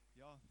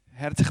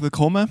Herzlich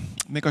willkommen,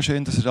 mega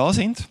schön, dass ihr da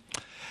sind.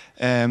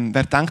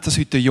 Wer denkt, dass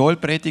heute Joel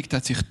predigt,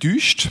 hat sich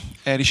getäuscht.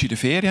 Er ist in der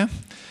Ferien,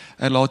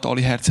 er lässt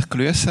alle herzlich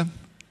grüßen.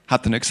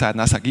 Hat er nicht gesagt,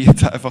 nein, sage ich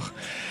jetzt einfach.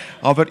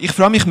 Aber ich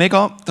freue mich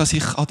mega, dass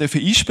ich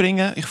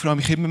einspringen durfte. Ich freue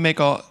mich immer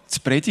mega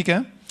zu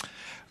predigen.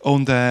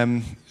 Und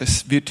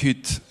es wird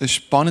heute ein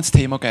spannendes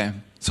Thema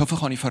geben. So viel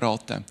kann ich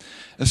verraten.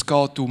 Es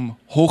geht um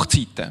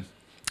Hochzeiten.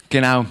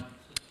 Genau.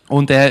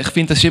 Und ich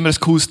finde, das ist immer ein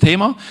cooles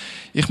Thema.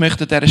 Ich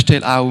möchte an dieser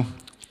Stelle auch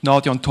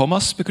Nadja und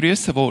Thomas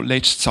begrüßen, die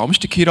letzten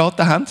Samstag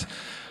geheiratet haben.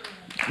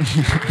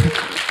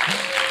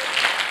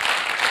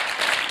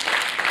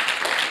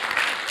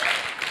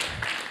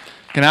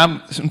 Genau,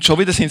 und schon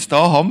wieder sind sie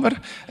da, Hammer.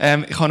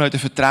 Ich kann euch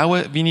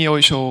vertrauen, wie ich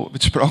euch schon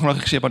mit der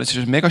Sprachnachricht geschrieben habe, es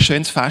war ein mega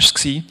schönes Fest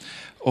gewesen.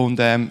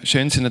 Und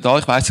schön sind ihr da.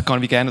 Ich weiss gar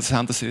nicht, wie gerne das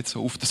haben, dass ihr jetzt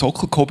so auf den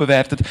Sockel gehoben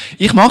werdet.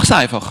 Ich mache es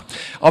einfach.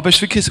 Aber es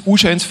war wirklich ein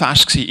unschönes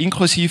Fest gewesen.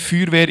 Inklusive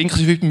Feuerwehr,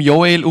 inklusive mit dem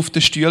Joel auf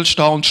den Stühlen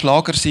stehen und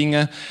Schlager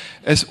singen.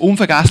 Ein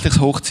unvergessliches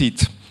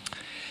Hochzeit.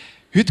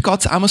 Heute geht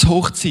es auch um eine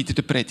Hochzeit in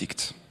der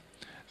Predigt.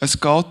 Es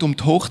geht um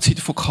die Hochzeit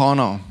von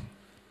Kana.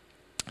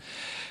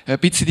 Ein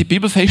bisschen die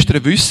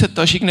Bibelfester wissen,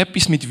 da ist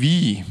irgendetwas mit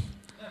Wein.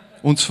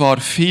 Und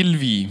zwar viel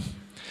Wein.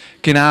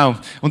 Genau.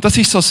 Und das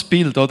ist so das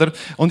Bild, oder?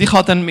 Und ich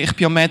war am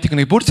Montag an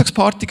einer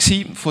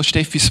Geburtstagsparty von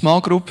Steffi Small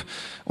Group.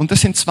 Und da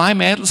sind zwei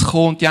Mädels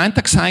gekommen. Und die eine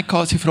hat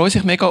gesagt, sie freuen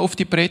sich mega auf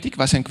die Predigt,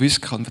 weil sie haben gewusst,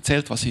 ich habe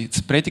erzählt, was sie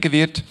jetzt predigen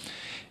wird.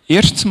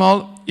 Erstens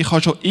mal, ich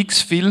habe schon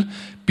x viele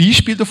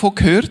Beispiele davon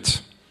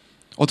gehört.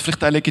 Oder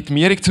vielleicht eine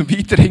Legitimierung zum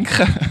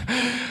Weiterhinken.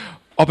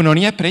 Aber noch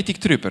nie eine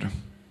Predigt darüber.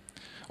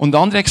 Und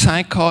andere haben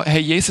gesagt,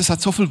 hey, Jesus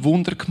hat so viel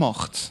Wunder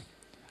gemacht.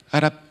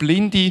 Er hat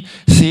Blinde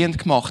sehend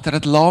gemacht. Er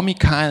hat Lahme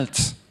geheilt.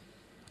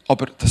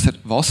 Aber dass er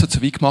Wasser zu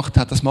Wein gemacht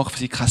hat, das macht für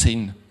sie keinen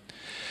Sinn.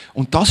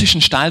 Und das ist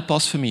ein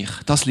Steilpass für mich.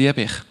 Das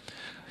liebe ich.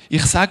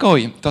 Ich sage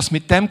euch, dass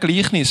mit dem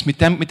Gleichnis, mit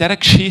dieser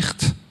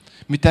Geschichte,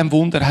 mit dem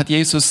Wunder hat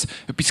Jesus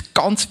etwas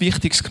ganz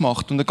Wichtiges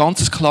gemacht und ein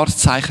ganz klares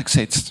Zeichen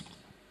gesetzt.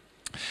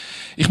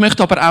 Ich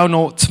möchte aber auch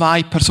noch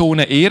zwei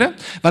Personen ehren,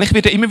 weil ich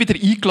werde immer wieder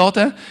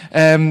eingeladen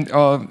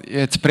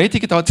zu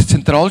predigen, hier in der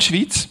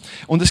Zentralschweiz.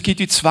 Und es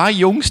gibt zwei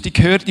Jungs, die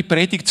hören die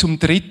Predigt zum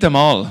 3.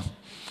 Mal.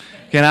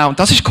 Genau, und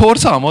das ist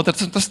Gehorsam, oder?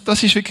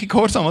 Das ist wirklich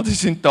Gehorsam, oder? Sie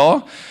sind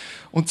da.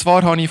 Und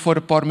zwar habe ich vor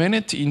ein paar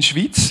Monaten in der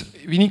Schweiz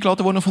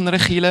eingeladen worden von einer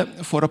Kirche,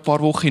 vor ein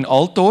paar Wochen in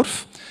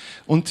Altdorf.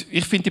 Und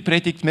ich finde die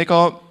Predigt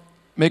mega,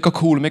 mega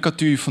cool, mega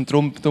tief. Und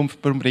darum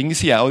bringen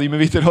sie auch immer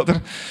wieder,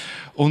 oder?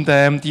 Und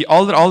die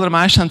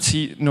allermeisten haben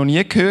sie noch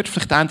nie gehört,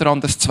 vielleicht ein oder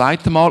andere das 2.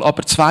 Mal,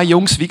 aber zwei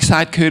Jungs, wie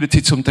gesagt, hören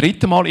sie zum 3.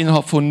 Mal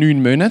innerhalb von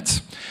 9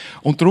 Monaten.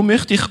 Und darum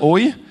möchte ich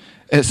euch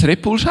ein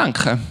Red Bull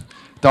schenken.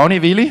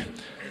 Dani, Willi.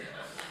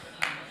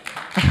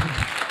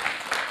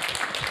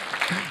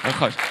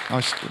 Okay,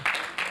 alles gut.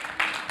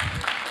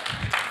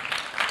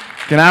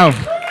 Genau.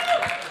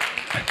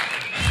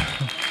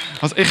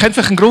 Also, ich könnte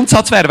vielleicht ein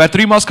Grundsatz werden, wer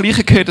 3 Mal das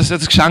Gleiche gehört, dass er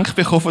das Geschenk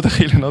bekommen von den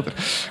Kindern, oder?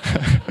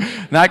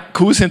 Nein,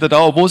 cool sind da,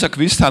 obwohl sie ja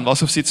gewusst haben,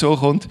 was auf sie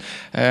zukommt.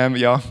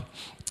 Ja.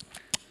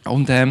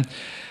 Und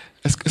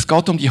es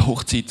geht um die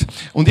Hochzeit.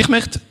 Und ich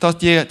möchte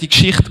die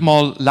Geschichte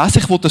mal lesen.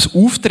 Ich will das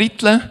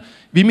aufdritteln,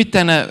 wie mit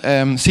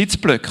diesen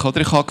Sitzblöcken.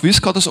 Oder? Ich habe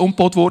gewusst, dass es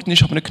umgebaut worden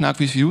ist, aber nicht genau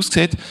gewusst, wie es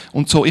aussieht.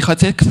 Und so, ich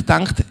habe jetzt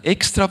gedacht,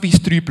 extra wie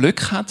es 3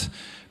 Blöcke hat,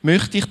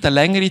 möchte ich den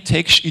längeren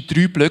Text in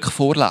 3 Blöcken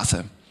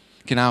vorlesen.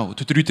 Genau,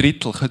 oder 3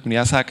 Drittel, könnte man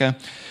ja sagen.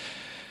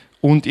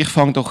 Und ich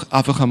fange doch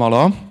einfach einmal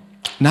an.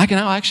 Nein,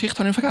 genau, eine Geschichte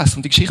habe ich vergessen.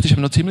 Und die Geschichte ist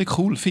aber noch ziemlich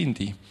cool,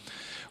 finde ich.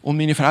 Und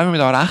meine Frau will mir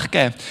da recht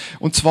geben.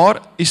 Und zwar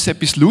ist es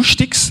etwas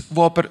Lustiges,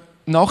 wo aber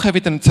nachher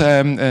wieder ein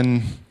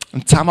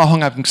Zusammenhang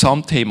mit dem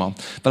Gesamtthema.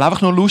 Weil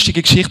einfach nur eine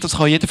lustige Geschichte, das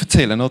kann jeder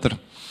erzählen, oder?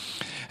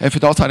 Für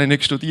das habe ich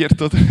nicht studiert,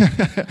 oder?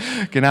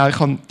 Genau, ich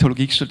habe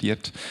Theologie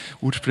studiert,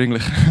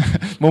 ursprünglich.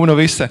 Muss man noch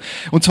wissen.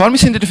 Und zwar, wir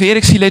sind in der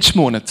Ferien letzten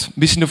Monat.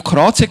 Wir sind auf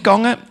Kroatien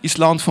gegangen, ins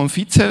Land vom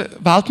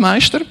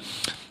Vize-Weltmeister.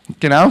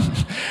 Genau.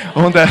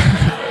 Und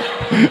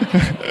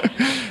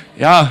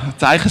ja,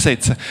 Zeichen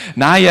setzen.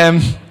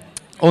 Nein,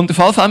 und auf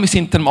jeden Fall, wir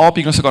sind am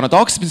Abend noch sogar noch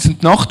da gewesen, wir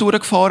sind die Nacht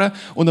durchgefahren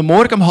und am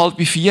Morgen um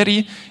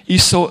 3:30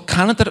 ist so,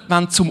 kennt ihr,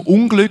 wenn zum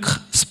Unglück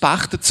das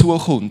Pech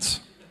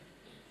dazukommt?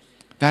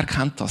 Wer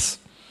kennt das?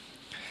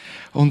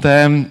 Und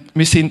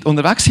wir sind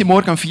unterwegs,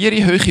 morgen um 4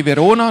 Uhr, hoch in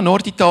Verona,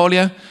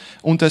 Norditalien,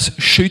 und es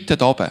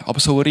schüttet runter,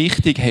 aber so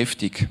richtig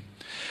heftig.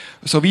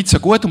 So weit, so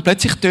gut, und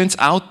plötzlich tönt das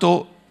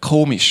Auto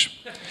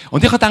komisch.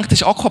 Und ich habe gedacht,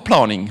 das ist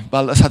Aquaplaning,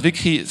 weil es hat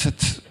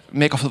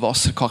mega viel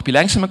Wasser gehabt. Ich bin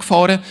langsamer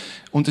gefahren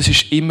und es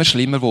ist immer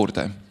schlimmer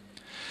geworden.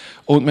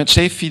 Und mit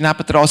Steffi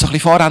nebendran so ein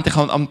bisschen fahren, ich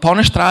am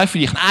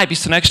Pannenstreifen, nein,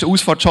 bis zur nächsten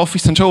Ausfahrt schaffe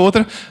ich es dann schon,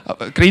 oder?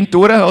 Grind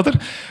durch, oder?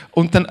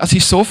 Und dann, es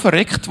ist so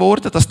verreckt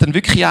worden, dass dann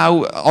wirklich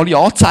auch alle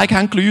Anzeigen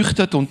haben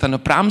geleuchtet und dann eine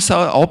Bremse,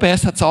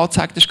 ABS hat es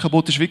angezeigt, das ist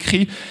kaputt, das war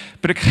wirklich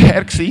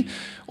prekär gewesen.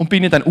 Und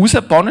bin ich dann raus,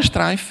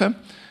 Pannenstreifen,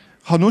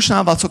 habe nur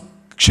schnell, weil es so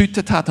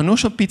geschüttet hat, habe nur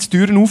schon ein bisschen die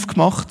Türen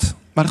aufgemacht,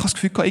 weil ich das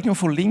Gefühl hatte, irgendwo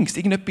von links,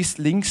 irgendetwas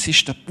links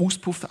ist der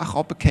Auspuff auch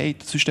runtergefallen,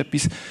 sonst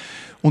etwas.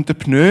 Und der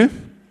Pneu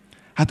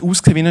hat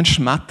ausgesehen wie ein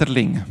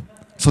Schmetterling.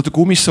 So, der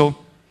Gummi war so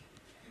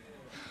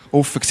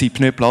offen gewesen,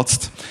 Pneu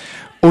platzt.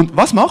 Und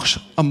was machst du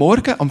am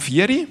Morgen, am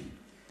 4 Uhr,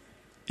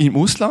 im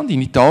Ausland,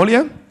 in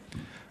Italien,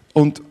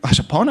 und hast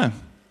eine Panne?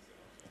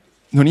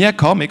 Noch nie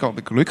gehabt, mega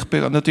Glück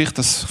natürlich,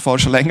 das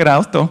fahrst schon länger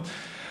Auto.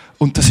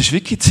 Und das ist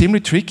wirklich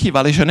ziemlich tricky,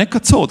 weil es ist ja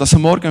nicht so, dass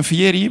am Morgen um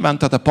 4 Uhr, wenn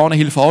du der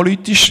Pannenhilfe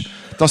anrufst,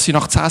 dass sie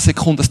nach 10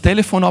 Sekunden das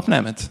Telefon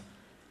abnehmen.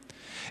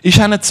 Ist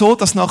auch nicht so,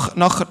 dass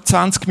nach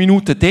 20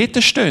 Minuten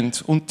dort stehen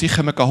und dich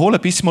holen,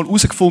 bis sie mal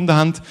herausgefunden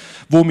haben,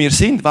 wo wir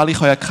sind. Weil ich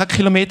habe ja keine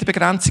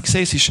Kilometerbegrenzung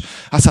gesehen.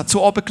 Es hat so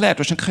runtergeleert,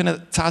 du hast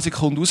nicht 10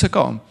 Sekunden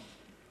rausgehen.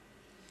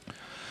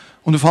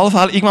 Und auf jeden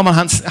Fall, irgendwann mal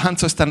haben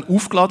sie uns dann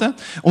aufgeladen.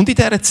 Und in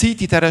dieser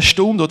Zeit, in dieser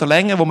Stunde oder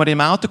länger, wo wir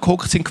im Auto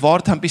gehockt sind,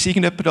 gewartet haben, bis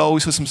irgendjemand da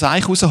uns aus dem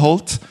Seich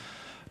rausholt,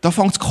 da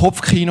fängt das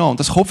Kopfkino an. Und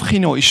das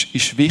Kopfkino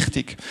ist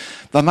wichtig.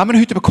 Weil wenn wir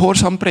heute über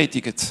Gehorsam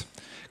predigen,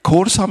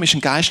 Gehorsam ist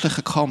ein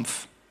geistlicher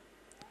Kampf.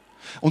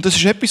 Und das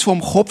ist etwas, was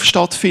im Kopf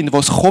stattfindet,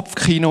 was das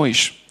Kopfkino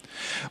ist.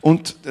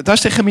 Und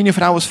das ist sicher meine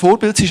Frau als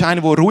Vorbild. Sie ist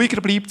eine, die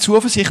ruhiger bleibt,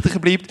 zuversichtlicher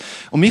bleibt.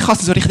 Und mich kann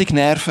es so richtig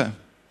nerven.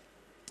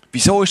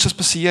 Wieso ist das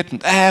passiert?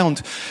 Und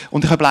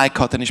ich habe Blei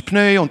gehabt, dann ist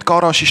Pneu und die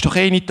Garage ist doch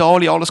in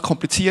Italien, alles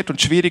kompliziert und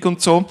schwierig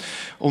und so.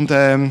 Und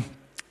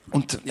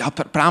ja,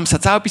 die Bremse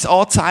hat auch etwas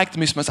angezeigt,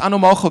 müssen wir es auch noch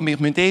machen. Und wir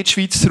müssen in die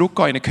Schweiz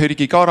zurückgehen, in eine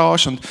gehörige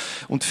Garage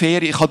und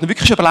Ferien. Ich hatte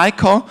wirklich schon Blei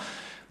gehabt,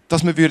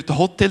 dass wir das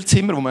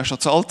Hotelzimmer, das wir schon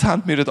gezahlt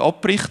haben,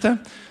 abrichten würden.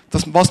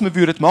 Was wir machen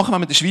würden, wenn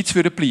wir in der Schweiz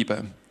bleiben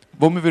würden.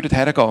 Wo wir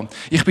hergehen würden.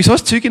 Ich bin so ein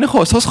Zeug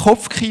hineingekommen, so ein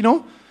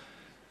Kopfkino,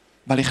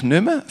 weil ich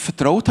nicht mehr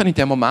vertraut habe in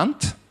dem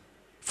Moment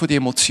von den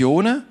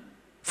Emotionen,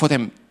 von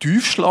dem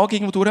Tiefschlag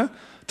irgendwo durch,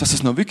 dass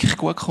es noch wirklich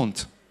gut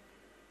kommt.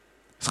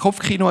 Das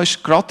Kopfkino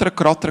ist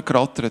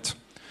gerattert.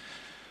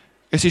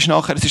 Es ist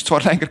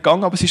zwar länger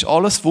gegangen, aber es ist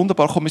alles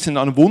wunderbar gekommen. Wir sind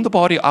an eine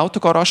wunderbare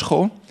Autogarage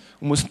gekommen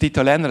und mussten den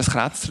Italienern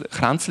ein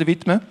Kränzchen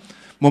widmen.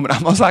 Muss man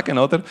auch mal sagen,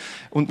 oder?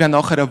 Und wir haben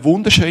nachher eine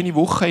wunderschöne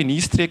Woche in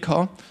Istria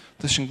gehabt.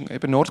 Das ist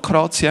eben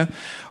Nordkroatien.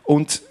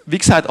 Und wie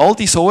gesagt, all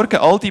die Sorgen,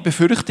 all die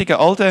Befürchtungen,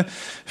 all die,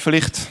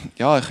 vielleicht,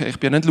 ja, ich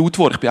bin nicht laut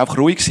geworden, ich bin auch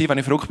ruhig gewesen. Wenn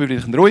ich verrückt bin, bin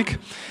ich ruhig.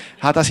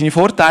 Hat auch seine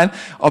Vorteile.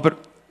 Aber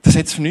das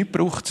hat es für nichts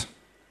gebraucht.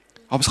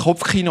 Aber das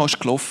Kopfkino ist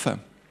gelaufen.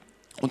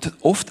 Und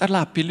oft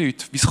erlebe ich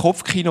Leute, wie das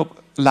Kopfkino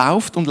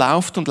läuft und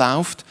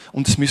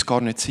es müsste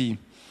gar nicht sein.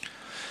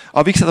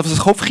 Aber wie gesagt, auf das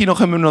Kopfkino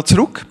kommen wir noch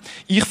zurück.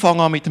 Ich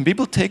fange an mit dem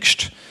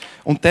Bibeltext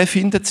und der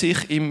findet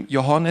sich im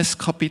Johannes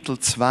Kapitel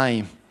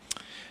 2.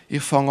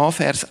 Ich fange an,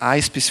 Vers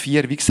 1 bis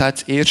 4. Wie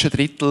gesagt, das erste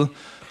Drittel,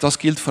 das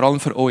gilt vor allem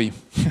für euch.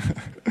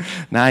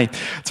 Nein.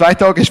 2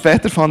 Tage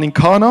später fand in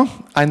Kana,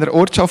 einer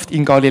Ortschaft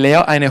in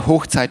Galiläa, eine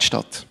Hochzeit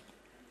statt.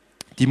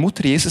 Die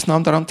Mutter Jesus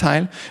nahm daran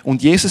teil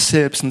und Jesus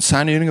selbst und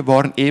seine Jünger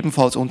waren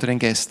ebenfalls unter den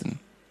Gästen.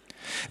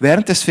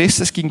 Während des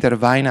Festes ging der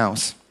Wein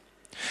aus.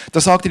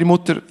 Da sagte die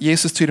Mutter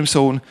Jesus zu ihrem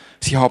Sohn,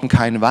 Sie haben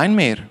keinen Wein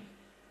mehr.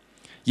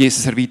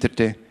 Jesus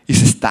erwiderte,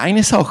 ist es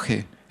deine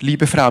Sache,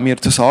 liebe Frau, mir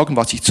zu sagen,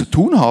 was ich zu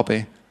tun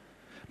habe?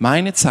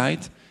 Meine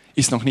Zeit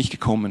ist noch nicht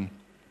gekommen.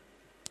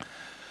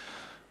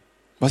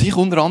 Was ich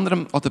unter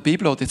anderem an der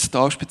Bibel oder jetzt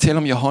da speziell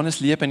am Johannes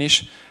liebe,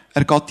 ist,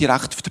 er geht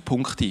direkt auf den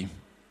Punkt ein.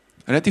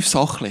 Relativ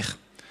sachlich.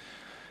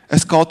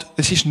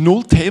 Es ist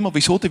null Thema,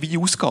 wieso der Wein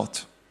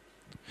ausgeht.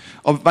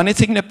 Aber wenn jetzt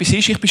irgendetwas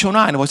ist, ich bin schon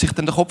einer, der sich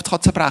dann den Kopf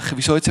zerbrechen kann,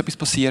 wieso jetzt etwas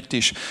passiert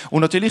ist. Und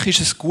natürlich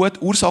ist es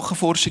gut,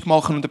 Ursachenforschung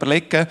machen und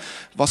überlegen,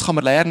 was kann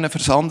man lernen für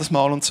ein anderes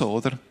Mal und so,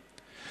 oder?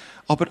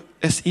 Aber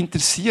es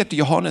interessiert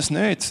Johannes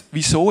nicht,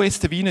 wieso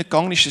jetzt der Wein nicht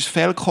gegangen ist. Es ist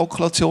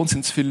Fehlkalkulation,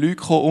 sind es viele Leute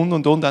gekommen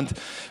und haben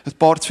ein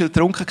paar zu viel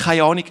getrunken,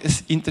 keine Ahnung.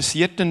 Es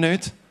interessiert ihn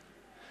nicht.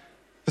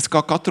 Es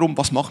geht gerade darum,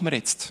 was machen wir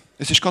jetzt.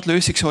 Es ist gerade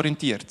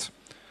lösungsorientiert.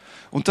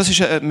 Und das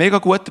ist ein mega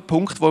guter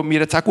Punkt, der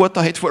mir jetzt auch gut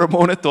hat vor einem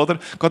Monat, oder?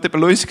 Gerade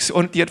eben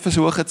lösungsorientiert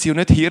versuchen zu sein und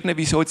nicht Hirne,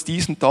 wieso jetzt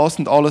dies und das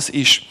und alles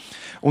ist.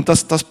 Und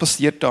das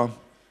passiert da.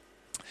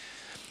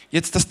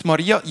 Jetzt, dass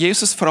Maria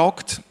Jesus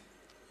fragt,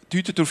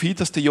 deutet darauf hin,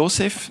 dass der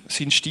Josef,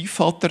 sein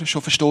Stiefvater,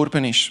 schon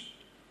verstorben ist.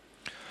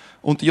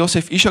 Und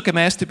Josef ist ja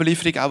gemäss der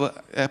Überlieferung auch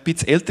ein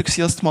bisschen älter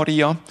als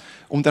Maria.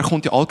 Und er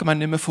kommt ja allgemein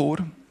nicht mehr vor,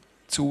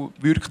 zu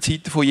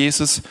Wirkzeiten von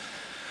Jesus.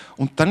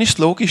 Und dann ist es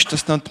logisch,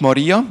 dass dann die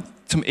Maria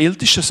zum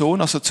ältesten Sohn,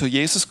 also zu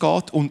Jesus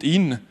geht und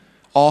ihn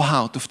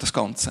anhaut auf das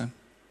Ganze.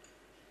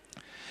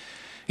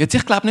 Jetzt,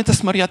 ich glaube nicht,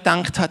 dass Maria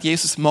gedacht hat,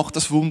 Jesus macht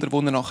das Wunder,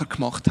 das er nachher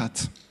gemacht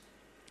hat.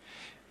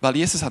 Weil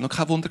Jesus hat noch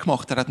kein Wunder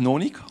gemacht. Er hat noch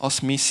nicht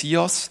als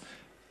Messias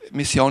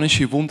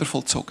messianische Wunder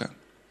vollzogen.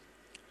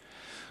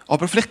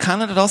 Aber vielleicht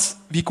kennen ihr das,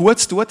 wie gut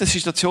es tut. Die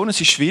Situation,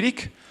 es ist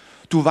schwierig.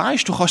 Du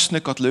weißt, du kannst es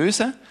nicht gerade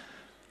lösen,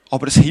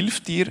 aber es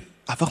hilft dir,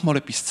 einfach mal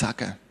etwas zu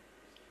sagen.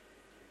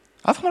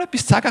 Einfach mal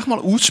etwas zu sagen, einfach mal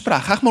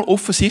aussprechen, einfach mal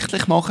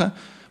offensichtlich machen,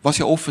 was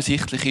ja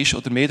offensichtlich ist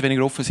oder mehr oder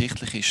weniger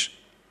offensichtlich ist.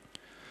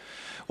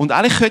 Und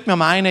eigentlich könnte man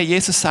meinen,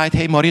 Jesus sagt,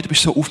 hey Maria, du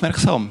bist so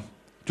aufmerksam.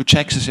 Du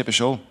checkst es eben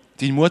schon.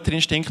 Dein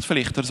Mutterinstinkt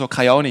vielleicht oder so,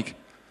 keine Ahnung.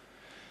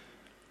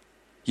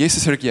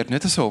 Jesus reagiert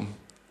nicht so.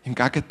 Im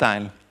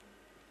Gegenteil.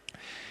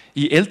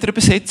 In älteren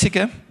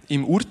Besetzungen,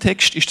 im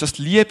Urtext, ist das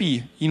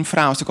Liebe in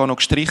Frau sogar noch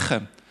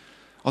gestrichen.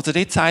 Also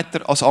dort sagt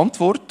er als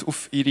Antwort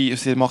auf ihre,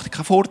 sie macht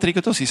keine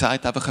Vorträge, sie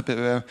sagt einfach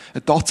einen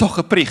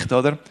Tatsachenbericht,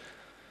 oder?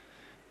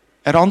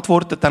 Er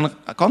antwortet dann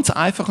ganz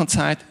einfach und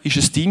sagt, ist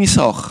es deine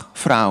Sache,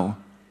 Frau?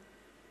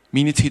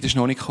 Meine Zeit ist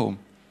noch nicht gekommen.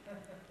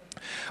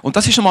 Und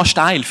das ist schon mal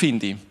steil,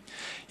 finde ich.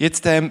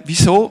 Jetzt,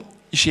 wieso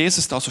ist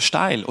Jesus da so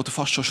steil oder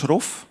fast schon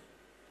schroff?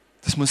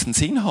 Das muss einen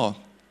Sinn haben.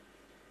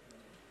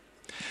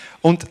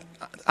 Und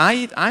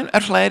eine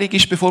Erklärung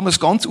ist, bevor wir es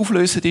ganz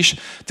auflösen, ist,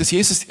 dass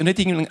Jesus nicht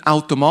irgendwie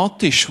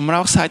automatisch, wo man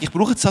auch sagt, ich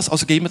brauche jetzt das,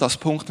 also geben wir das,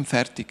 Punkt und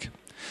fertig.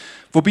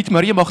 Wobei die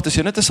Maria macht das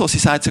ja nicht so, sie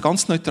sagt es ja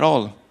ganz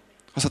neutral.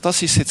 Also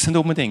das ist jetzt nicht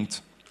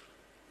unbedingt.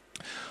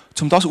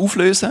 Um das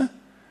aufzulösen,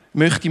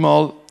 möchte ich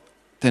mal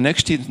den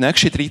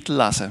nächsten Drittel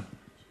lesen.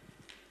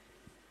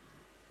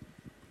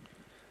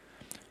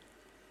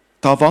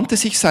 Da wandte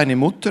sich seine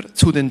Mutter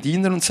zu den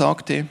Dienern und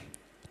sagte,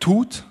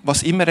 tut,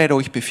 was immer er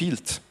euch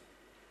befiehlt.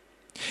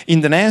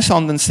 In der Nähe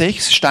standen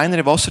 6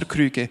 steinerne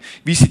Wasserkrüge,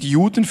 wie sie die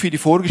Juden für die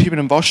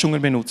vorgeschriebenen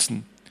Waschungen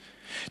benutzen.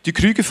 Die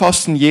Krüge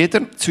fassten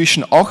jeder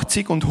zwischen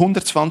 80 und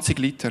 120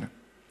 Liter.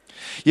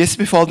 Jesus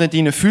befahl den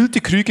Dienern, füllt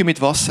die Krüge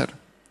mit Wasser.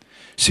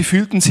 Sie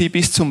füllten sie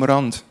bis zum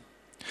Rand.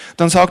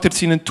 Dann sagte er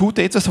zu ihnen, tut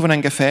etwas von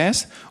ein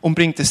Gefäß und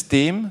bringt es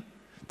dem,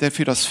 der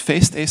für das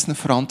Festessen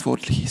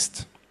verantwortlich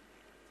ist.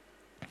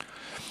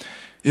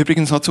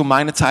 Übrigens noch zu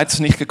meiner Zeit ist es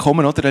nicht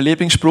gekommen, oder? Der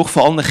Lieblingsspruch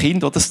von allen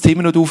Kindern, oder? Das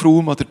Zimmer nicht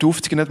aufräumen oder die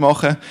Aufzüge nicht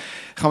machen.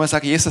 Kann man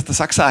sagen, Jesus hat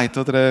das auch gesagt,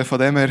 oder? Von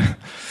dem her.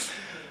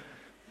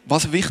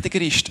 Was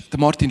wichtiger ist, der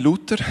Martin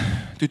Luther,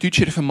 der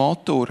deutsche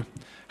Reformator,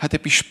 hat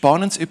etwas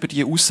Spannendes über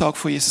die Aussage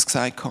von Jesus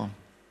gesagt.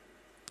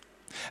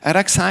 Er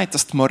hat gesagt,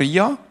 dass die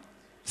Maria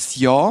das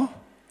Ja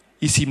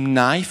in seinem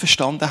Nein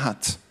verstanden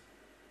hat.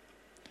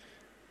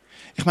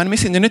 Ich meine, wir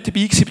sind ja nicht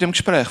dabei gewesen bei dem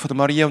Gespräch von der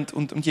Maria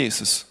und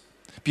Jesus.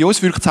 Bei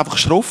uns wirkt es einfach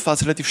schroff, weil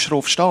es relativ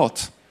schroff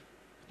steht.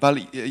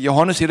 Weil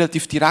Johannes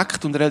relativ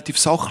direkt und relativ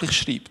sachlich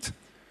schreibt.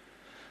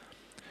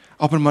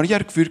 Aber Maria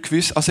hat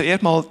gewusst, also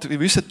wir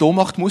wissen, da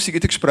macht Musik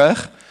in dem Gespräch.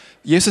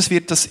 Jesus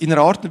wird das in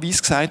einer Art und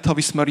Weise gesagt haben,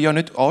 wie es Maria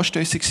nicht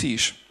anstößig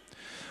war.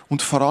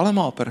 Und vor allem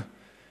aber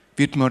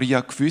wird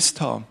Maria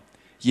gewusst haben,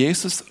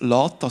 Jesus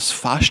lässt das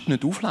Fest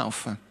nicht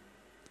auflaufen.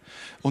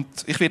 Und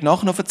ich werde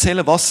nachher noch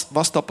erzählen, was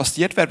da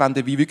passiert wäre, wenn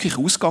der wie wirklich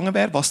ausgegangen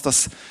wäre, was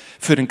das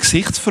für ein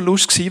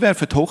Gesichtsverlust gewesen wäre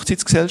für die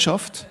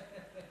Hochzeitsgesellschaft.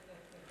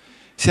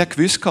 Sie hat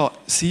gewusst,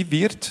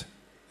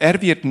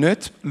 er wird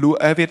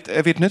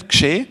nicht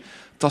geschehen,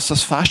 dass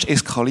das Fest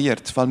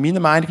eskaliert. Weil meiner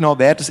Meinung nach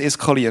wäre das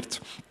eskaliert.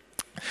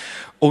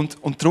 Und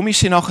darum ist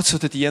sie nachher zu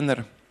den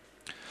Dienern.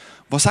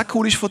 Was auch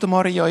cool ist von der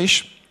Maria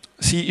ist,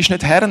 sie ist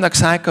nicht her und hat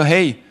gesagt,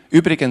 hey,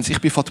 übrigens, ich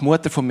bin von der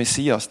Mutter vom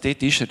Messias.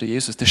 Dort ist er, der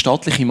Jesus, der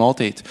stattliche Mann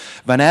dort.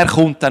 Wenn er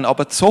kommt, dann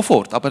aber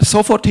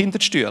sofort hinter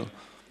den Stuhl.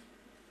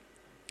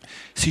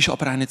 Sie ist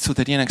aber auch nicht zu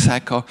den Dienern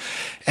gesagt,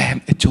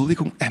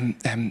 Entschuldigung,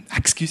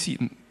 excuse,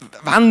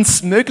 wenn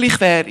es möglich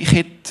wäre, ich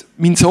hätte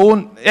meinen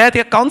Sohn,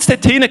 der ganz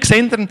dort hinten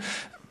gesehen,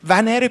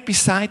 wenn er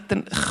etwas sagt,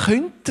 dann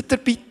könnte er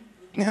bitte...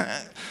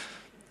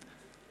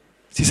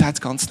 Sie sagt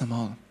es ganz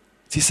normal.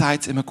 Sie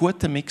sagt es in einem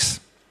guten Mix.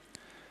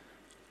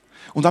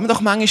 Und wenn wir doch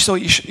manchmal so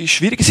in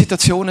schwierigen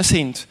Situationen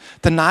sind,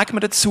 dann neigen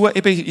wir dazu,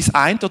 eben ins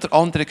eine oder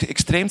andere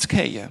Extrem zu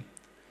fallen.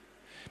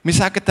 Wir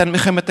sagen dann, wir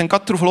kommen dann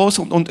gerade drauf los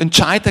und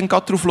entscheiden dann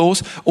gerade drauf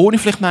los, ohne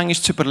vielleicht manchmal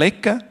zu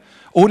überlegen,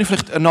 ohne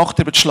vielleicht eine Nacht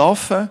darüber zu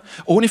schlafen,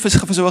 ohne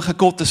vielleicht versuchen,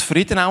 Gottes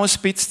Frieden auch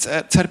ein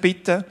bisschen zu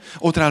erbitten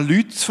oder auch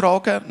Leute zu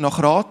fragen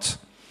nach Rat.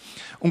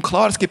 Und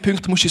klar, es gibt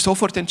Punkte, da musst du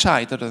sofort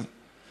entscheiden.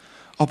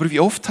 Aber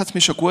wie oft hat es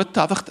mir schon gut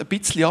einfach ein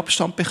bisschen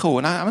Abstand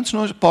bekommen, auch wenn es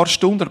nur ein paar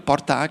Stunden oder ein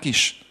paar Tage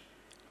ist.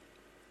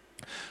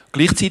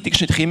 Gleichzeitig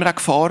ist nicht immer eine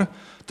Gefahr,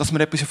 dass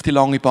man etwas auf die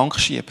lange Bank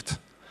schiebt.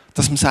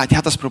 Dass man sagt,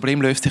 ja, das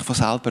Problem löst sich von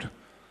selber.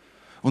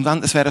 Und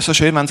es wäre so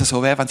schön, wenn es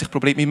so wäre, wenn sich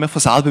Probleme immer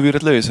von selber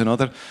lösen würden,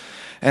 oder?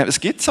 Es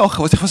gibt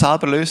Sachen, die sich von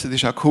selber lösen,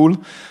 das ist auch cool,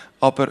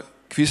 aber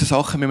gewisse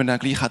Sachen müssen wir dann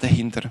gleich auch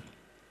dahinter.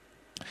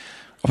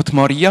 Aber die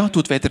Maria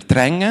tut weder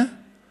drängen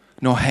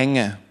noch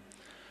hängen.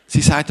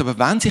 Sie sagt aber,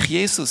 wenn sich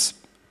Jesus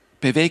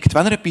bewegt,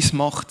 wenn er etwas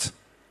macht,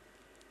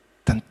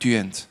 dann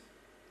tut.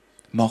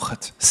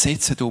 Macht,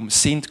 setzt um,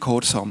 sind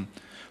gehorsam.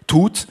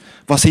 Tut,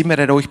 was immer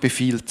er euch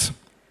befiehlt.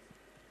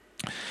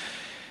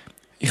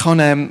 Ich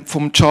habe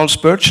vom Charles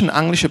Spurgeon,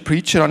 englischen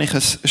Preacher, habe ich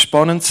ein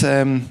spannendes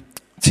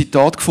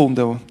Zitat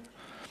gefunden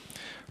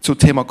zum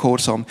Thema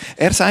Gehorsam.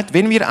 Er sagt,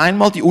 wenn wir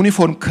einmal die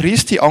Uniform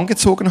Christi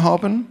angezogen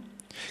haben,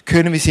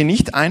 können wir sie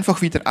nicht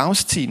einfach wieder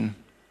ausziehen.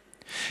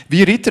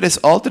 Wie Ritter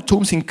des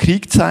Altertums in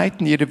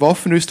Kriegszeiten ihre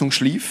Waffenrüstung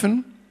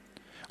schliefen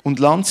und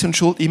Lanze und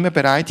Schuld immer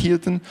bereit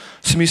hielten,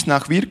 so müssen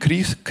auch wir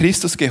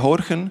Christus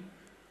gehorchen,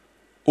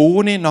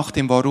 ohne nach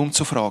dem Warum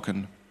zu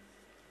fragen.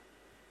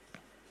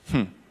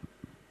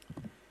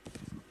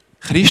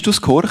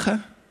 Christus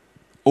gehorchen,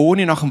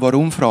 ohne nach dem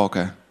Warum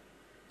fragen.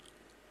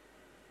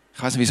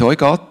 Ich weiß nicht, wie es euch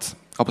geht,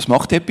 aber es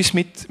macht etwas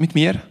mit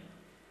mir.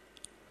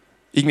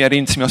 Irgendwie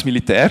erinnert es mich an das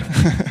Militär,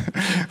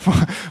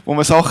 wo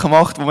man Sachen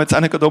macht, wo man jetzt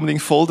auch nicht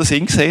unbedingt voll den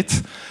Sinn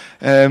sieht.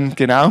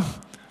 Genau.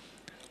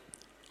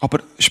 Aber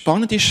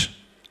spannend ist,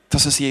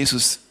 dass es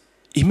Jesus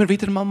immer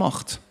wieder mal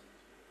macht.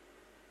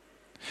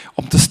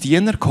 Und dass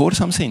Diener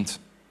gehorsam sind.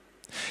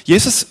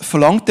 Jesus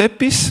verlangt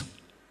etwas,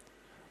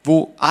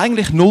 wo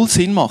eigentlich null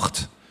Sinn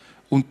macht.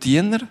 Und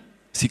Diener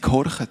Sie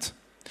gehorchen.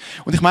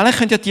 Und ich meine, ich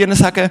könnte ja dir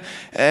sagen,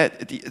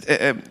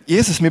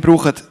 Jesus, wir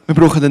brauchen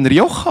einen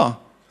Rioja.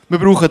 Wir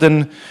brauchen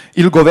einen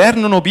Il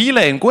Governo Nobile,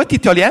 einen guten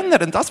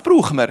Italiener, und das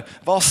brauchen wir.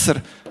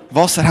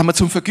 Wasser haben wir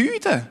zum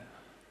Vergeuden.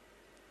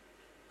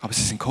 Aber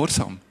sie sind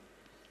gehorsam.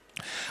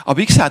 Aber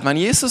wie gesagt, wenn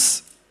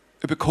Jesus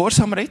über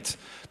Gehorsam redet,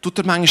 tut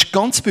er manchmal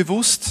ganz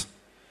bewusst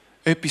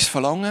etwas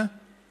verlangen,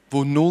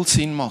 das null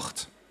Sinn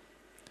macht.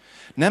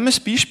 Nehmen wir das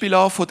Beispiel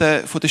an von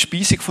der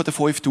Speisung der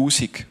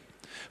 5000.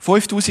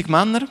 5000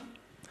 Männer,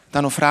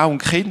 dann noch Frauen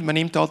und Kinder. Man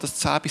nimmt an,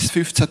 dass 10.000 bis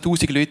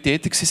 15.000 Leute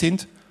tätig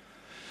sind.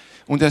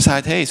 Und er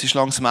sagt, hey, es ist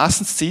langsam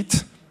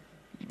Essenszeit,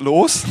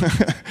 los.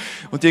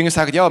 Und die Jünger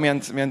sagen, ja, wir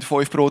haben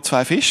 5 Brot,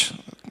 2 Fisch.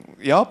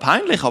 Ja,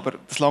 peinlich, aber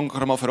das langt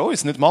mal für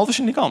uns. Nicht mal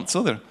wahrscheinlich ganz,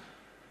 oder?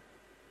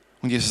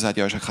 Und Jesus sagt,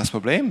 ja, ist ja kein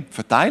Problem,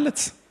 verteilt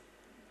es.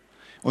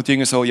 Und die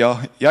Jünger so,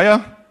 ja,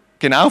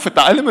 genau,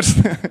 verteilen wir es.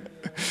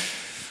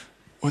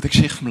 Oder die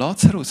Geschichte von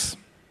Lazarus.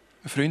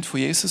 Ein Freund von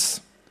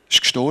Jesus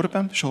ist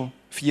gestorben, schon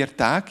 4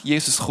 Tage.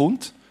 Jesus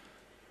kommt.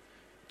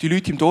 Die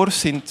Leute im Dorf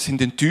sind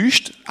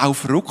enttäuscht, auch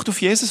verrückt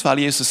auf Jesus, weil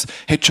Jesus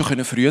hätte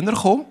schon früher kommen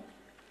können.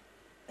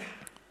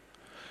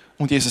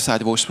 Und Jesus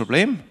sagt, wo ist das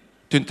Problem?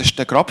 Den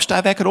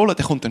Grabstein wegrollen,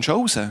 der kommt dann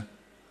schon raus.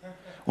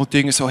 Und die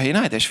Jünger so, hey,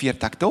 nein, der ist 4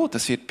 Tage tot,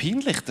 das wird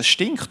peinlich, das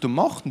stinkt und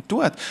macht und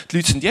tut. Die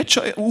Leute sind jetzt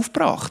schon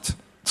aufgebracht.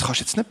 Das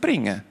kannst du jetzt nicht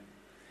bringen.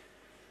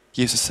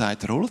 Jesus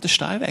sagt, rollt den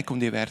Stein weg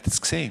und ihr werdet es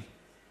sehen.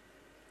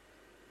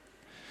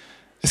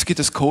 Es gibt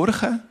ein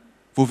Gehorchen,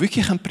 das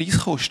wirklich einen Preis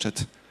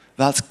kostet,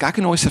 weil es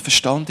gegen unseren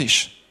Verstand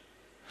ist.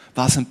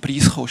 Weil es einen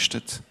Preis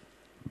kostet.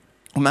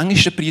 Und manchmal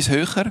ist der Preis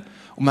höher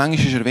und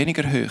manchmal ist er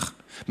weniger hoch.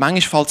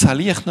 Manchmal fällt es auch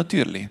leicht,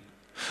 natürlich.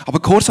 Aber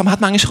Gehorsam hat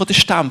manchmal auch den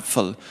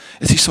Stempel.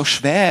 Es ist so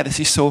schwer, es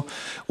ist so...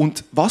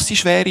 Und was die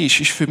schwer ist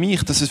für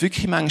mich, dass es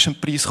wirklich manchmal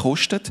einen Preis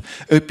kostet,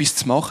 etwas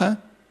zu machen,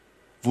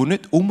 das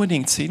nicht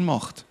unbedingt Sinn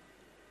macht.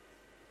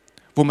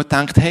 Wo man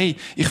denkt, hey,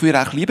 ich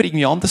würde auch lieber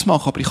irgendwie anders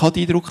machen, aber ich habe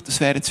den Eindruck, das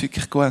wäre jetzt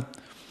wirklich gut.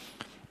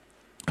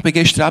 Ich war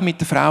gestern auch mit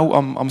der Frau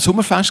am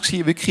Sommerfest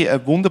gewesen, wirklich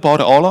ein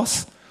wunderbarer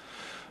Anlass.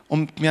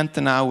 Und wir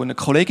hatten dann auch eine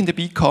Kollegin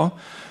dabei gehabt.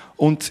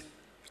 Und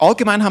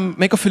allgemein haben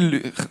mega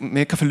viele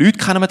Leute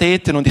kennen wir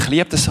dort. Und ich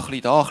liebe das so ein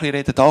bisschen da, ein bisschen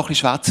reden, da ein bisschen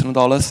schwätzen und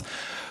alles.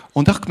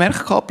 Und ich habe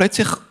gemerkt,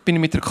 plötzlich bin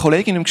ich mit einer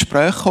Kollegin im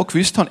Gespräch gekommen,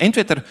 gewusst habe,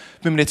 entweder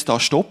müssen wir jetzt da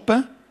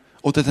stoppen,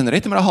 oder dann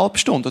reden wir eine halbe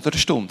Stunde oder eine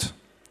Stunde.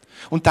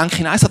 Und denke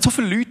ich, nein, es hat so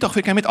viele Leute, ich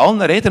will gerne mit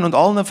allen reden und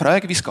allen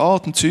fragen, wie es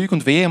geht und Zeug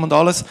und WM und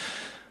alles.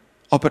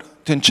 Aber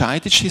du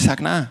entscheidest dich,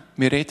 sag nein,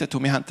 wir reden,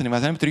 und wir haben dann, ich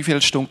weiß nicht, 3-4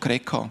 Stunden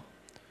geredet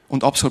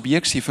und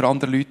absorbiert für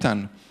andere Leute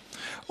dann.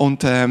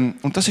 Und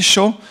das ist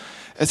schon,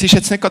 es ist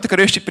jetzt nicht gerade der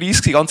grösste Preis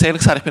gewesen, ganz ehrlich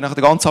gesagt, ich bin nachher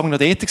den ganzen Abend noch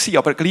dort gewesen,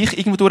 aber gleich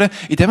irgendwo durch,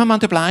 in dem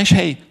Moment bleibst,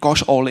 hey,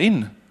 gehst all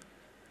in.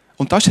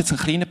 Und das war jetzt ein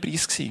kleiner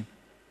Preis gewesen.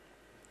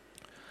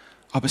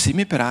 Aber sind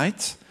wir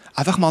bereit,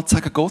 einfach mal zu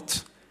sagen,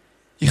 Gott,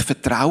 ich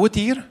vertraue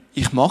dir,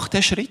 ich mache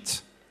diesen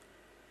Schritt,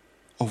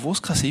 obwohl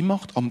es keinen Sinn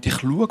macht, aber ich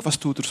schaue, was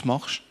du daraus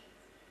machst.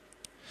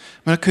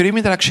 Man hört immer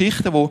wieder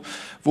Geschichten, wo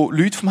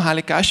Leute vom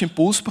Heiligen Geist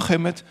Impuls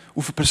bekommen,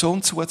 auf eine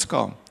Person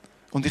zuzugehen.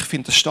 Und ich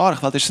finde das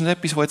stark, weil das ist nicht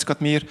etwas, wo jetzt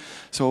gerade mir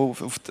so,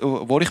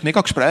 wo ich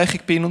mega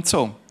gesprächig bin und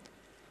so.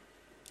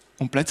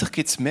 Und plötzlich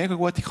gibt es mega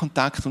gute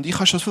Kontakte. Und ich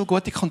habe schon so viele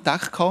gute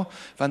Kontakte gehabt,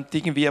 wenn du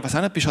irgendwie, was auch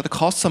nicht, bist an der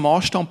Kasse am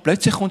Anstehen und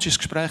plötzlich kommst du ins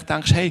Gespräch und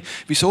denkst, hey,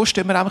 wieso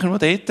stehen wir einfach nur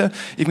dort,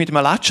 irgendwie mit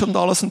einem Latsch und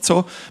alles und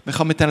so. Man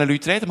kann mit diesen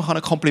Leuten reden, man kann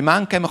ein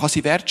Kompliment geben, man kann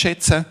sie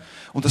wertschätzen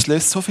und das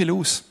löst so viel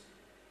aus.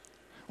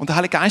 Und der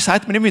Heilige Geist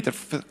sagt mir immer wieder,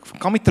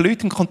 geh mit den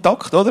Leuten in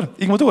Kontakt, oder?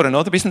 Irgendwo durch,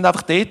 oder? Du bist nicht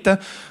einfach dort,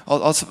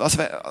 als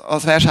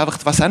wärst du einfach,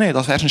 was auch nicht,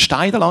 als wärst du ein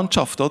Stein in der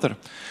Landschaft, oder?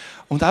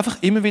 Und einfach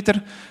immer wieder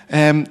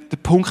den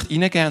Punkt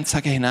reingehen und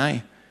sagen, hey,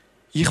 nein,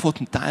 ich will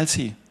ein Teil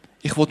sein.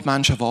 Ich will die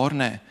Menschen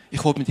wahrnehmen.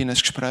 Ich will mit ihnen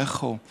ins Gespräch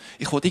kommen.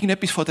 Ich will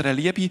irgendetwas von dieser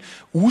Liebe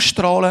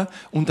ausstrahlen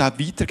und auch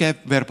weitergeben,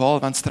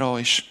 verbal, wenn es dran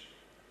ist.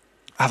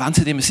 Auch wenn es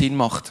nicht immer Sinn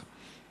macht.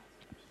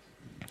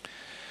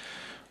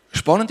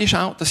 Spannend ist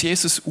auch, dass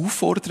Jesus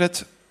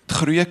auffordert, die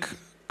Krüge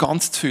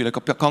ganz zu füllen,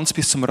 ganz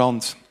bis zum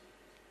Rand.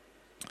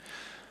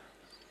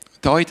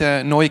 Da in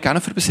der neuen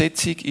Genfer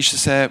Übersetzung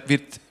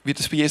wird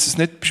es bei Jesus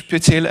nicht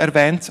speziell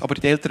erwähnt, aber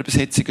in den älteren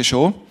Übersetzungen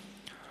schon.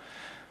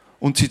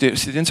 Und sie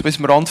tun so bis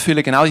zum Rand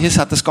füllen. Genau, Jesus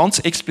hat das ganz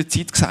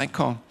explizit gesagt.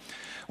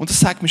 Und das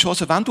sagt mir schon,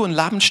 also, wenn du einen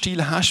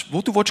Lebensstil hast,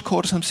 wo du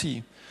gehorsam sein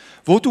willst,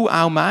 wo du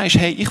auch meinst,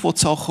 hey, ich will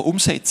Sachen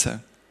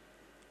umsetzen,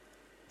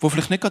 die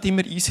vielleicht nicht gerade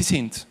immer easy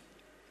sind,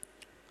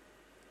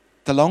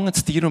 dann langt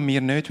es dir und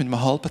mir nicht, mit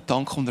einem halben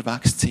Tank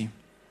unterwegs zu sein.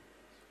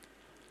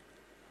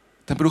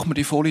 Dann braucht man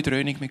die volle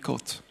Dröhnung mit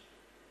Gott.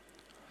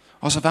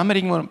 Also wenn wir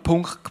irgendwo einen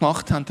Punkt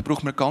gemacht haben, dann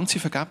brauchen wir eine ganze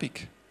Vergebung.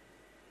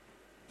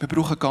 Wir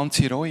brauchen eine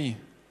ganze Reue.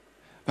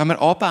 Wenn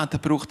wir anbeten,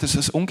 braucht es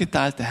ein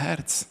ungeteiltes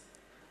Herz.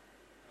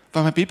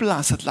 Wenn wir die Bibel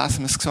lesen, lesen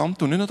wir das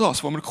Gesamte und nicht nur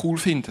das, was wir cool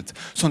finden,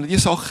 sondern die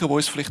Sachen, die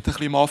uns vielleicht ein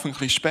bisschen am Anfang ein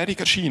bisschen sperrig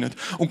erscheinen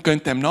und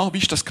gehen dem nach, wie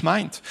ist das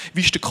gemeint?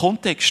 Wie ist der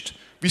Kontext?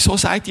 Wieso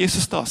sagt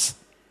Jesus das?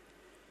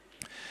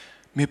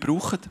 Wir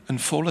brauchen einen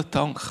vollen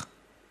Tank,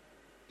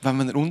 wenn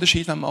wir einen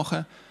Unterschied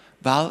machen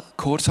wollen, weil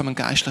Gehorsam ein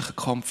geistlicher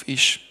Kampf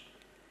ist.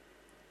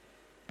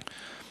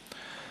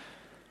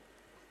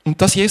 Und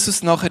dass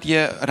Jesus nachher die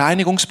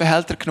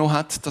Reinigungsbehälter genommen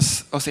hat,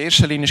 das als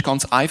erster Linie ist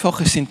ganz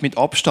einfach. Es sind mit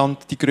Abstand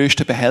die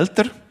grössten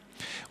Behälter.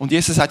 Und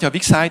Jesus hat ja, wie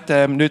gesagt,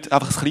 nicht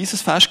einfach ein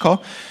kleines Fest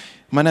gehabt.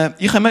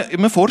 Ich kann mir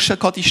immer vorstellen,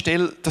 die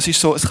Stelle, das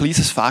ist so ein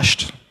kleines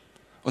Fest.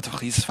 Oder ein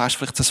kleines Fest,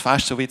 vielleicht ein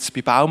Fest, so wie jetzt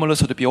bei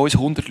Baumels oder bei uns,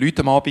 100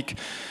 Leute am Abend,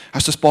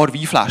 hast du ein paar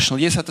Weinflaschen. Und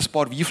Jesus hat ein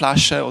paar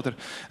Weinflaschen oder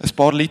ein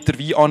paar Liter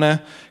Wein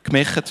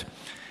angemacht.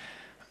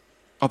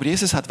 Aber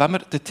Jesus hat, wenn wir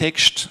den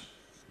Text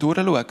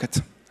durchschauen,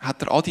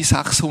 hat er all die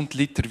 600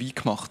 Liter Wein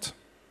gemacht.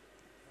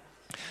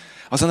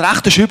 Also ein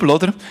rechter Schübel,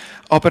 oder?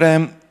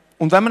 Aber,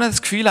 und wenn man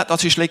das Gefühl hat,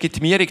 das ist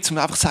Legitimierung, um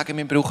einfach zu sagen,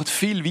 wir brauchen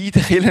viel Wein in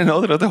den Kirchen,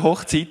 oder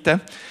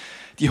Hochzeiten.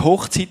 Die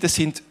Hochzeiten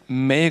sind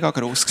mega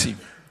gross gewesen.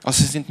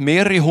 Also es sind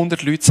mehrere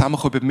hundert Leute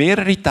zusammengekommen, über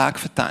mehrere Tage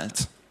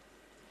verteilt.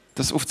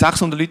 Das auf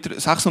 600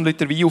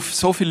 Liter Wein auf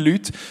so viele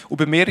Leute,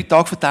 über mehrere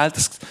Tage verteilt,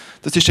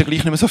 das ist ja gleich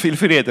nicht mehr so viel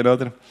für jeden,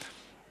 oder?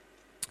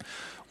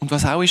 Und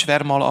was auch ist,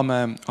 wer mal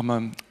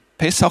am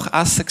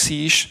Pessach-Essen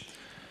war,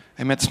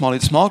 haben wir das mal in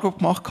der Small Group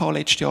gemacht,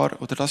 letztes Jahr,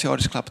 oder das Jahr war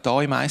es, glaube ich,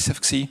 da im ISF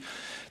gewesen.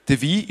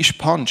 Der Wein ist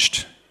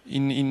gepanscht,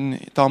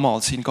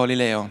 damals in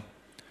Galiläa.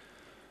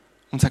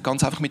 Und es hat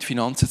ganz einfach mit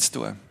Finanzen zu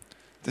tun.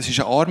 Das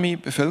war eine arme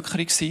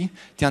Bevölkerung. Die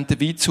haben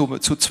den Wein zu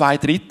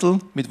 2/3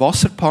 mit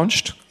Wasser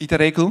gepanscht, in der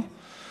Regel.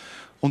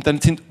 Und dann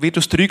wird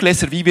aus 3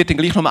 Gläser Wein dann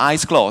gleich noch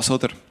 1 Glas,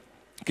 oder?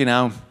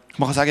 Genau.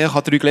 Man kann sagen, ich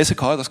habe 3 Gläser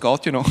gehabt, das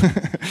geht ja noch.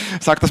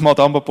 Sag das mal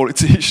dann beim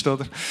Polizist,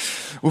 oder?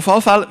 Auf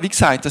jeden Fall, wie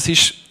gesagt,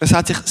 es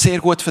hat sich sehr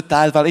gut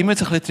verteilt, weil immer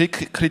so ein bisschen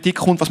Kritik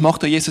kommt, was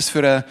macht da Jesus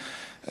für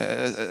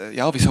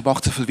wieso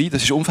macht er so viel Wein?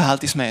 Das ist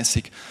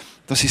unverhältnismäßig.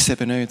 Das ist es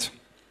eben nicht.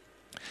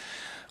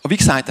 Aber wie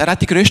gesagt, er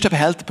hat die grössten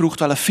Behälter gebraucht,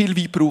 weil er viel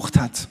Wein gebraucht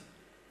hat.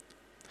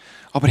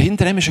 Aber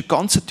hinter ihm ist eine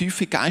ganz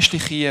tiefe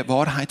geistliche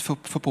Wahrheit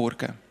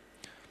verborgen.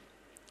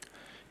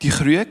 Die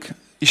Krüge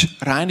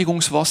war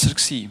Reinigungswasser,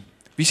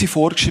 wie sie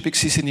vorgeschrieben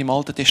sind im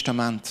Alten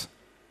Testament.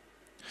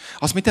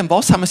 Also mit dem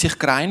Wasser haben wir sich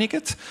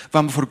gereinigt,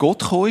 wenn man vor Gott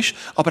gekommen ist,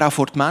 aber auch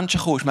vor die Menschen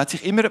gekommen ist. Man hat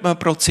sich immer ein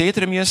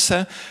Prozedere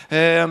müssen,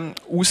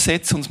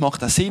 aussetzen und es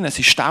macht auch Sinn. Es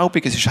ist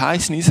staubig, es ist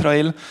heiß in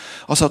Israel.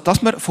 Also,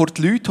 dass wir vor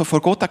die Leute, die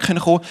vor Gott kommen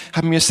können,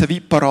 haben müssen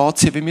wie parat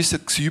sein, wir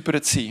müssen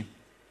gesäubert sein.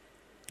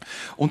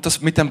 Und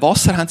das, mit dem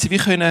Wasser haben sie wie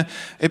können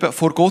eben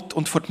vor Gott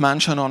und vor die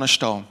Menschen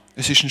anstehen.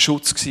 Es war ein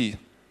Schutz gewesen.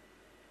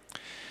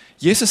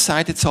 Jesus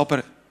sagt jetzt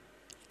aber,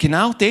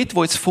 genau dort,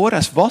 wo jetzt vorher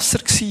das Wasser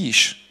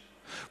war,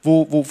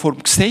 wo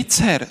vom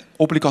Gesetz her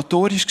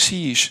obligatorisch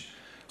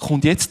war,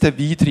 kommt jetzt der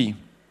Wein rein.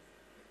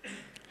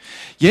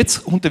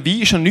 Jetzt, und der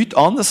Wein ist ja nichts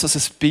anderes als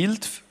ein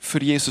Bild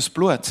für Jesus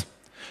Blut.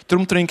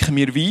 Darum trinken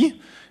wir Wein,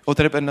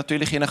 oder eben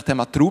natürlich je nachdem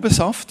auch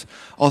Traubensaft,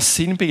 als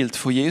Sinnbild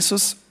von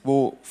Jesus,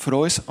 wo für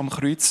uns am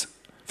Kreuz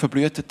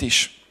verblühtet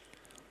ist.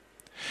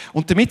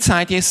 Und damit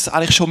sagt Jesus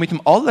eigentlich schon mit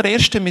dem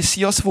allerersten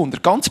Messias-Wunder,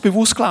 ganz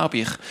bewusst glaube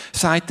ich,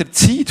 sagt er, die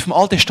Zeit vom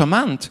Alten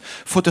Testament,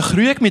 von der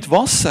Krüge mit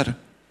Wasser,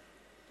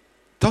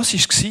 das war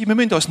es. Wir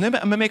müssen uns nicht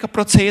mehr ein mega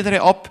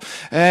Prozedere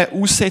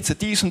aussetzen,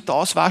 dies und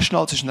das waschen.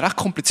 Also es war recht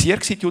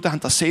kompliziert. Die Juden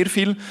haben das sehr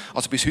viel,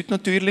 also bis heute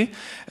natürlich,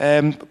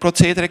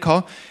 Prozedere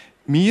gehabt.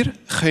 Wir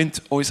können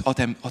uns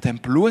an dem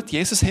Blut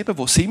Jesus heben,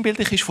 das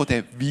sinnbildlich ist von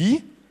dem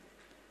Wein.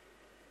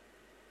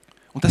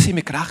 Und da sind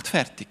wir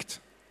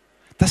gerechtfertigt.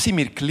 Da sind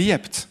wir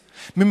geliebt.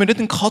 Wir müssen nicht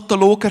einen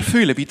Katalog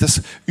erfüllen, wie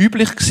das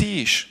üblich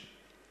war.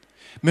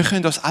 Wir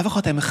können uns einfach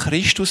an dem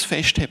Christus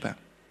festheben.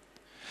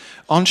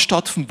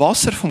 Anstatt vom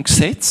Wasser vom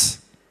Gesetz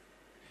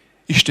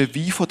ist der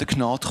Wein von der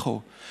Gnade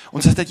gekommen.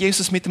 Und das hat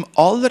Jesus mit dem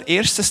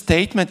allerersten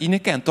Statement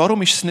hineingegeben.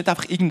 Darum ist es nicht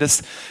einfach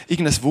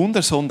irgendein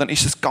Wunder, sondern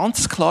ist es ein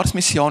ganz klares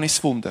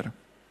messianisches Wunder.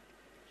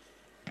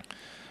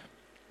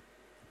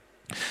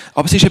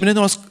 Aber es ist eben nicht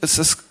nur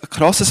ein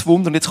krasses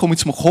Wunder. Und jetzt komme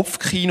ich zum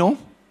Kopfkino.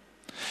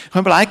 Ich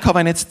habe mir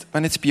überlegt,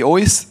 wenn jetzt bei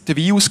uns der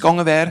Wein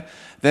ausgegangen wäre,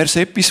 wäre es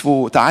etwas,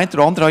 wo der eine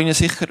oder andere Ihnen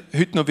sicher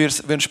heute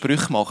noch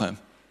Sprüche machen würde.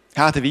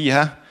 Ja, der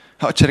Wein,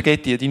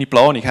 Cereghetti, deine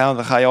Planung, und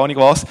keine Ahnung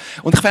was.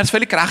 Und ich wäre es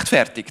völlig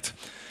gerechtfertigt.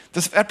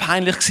 Das wäre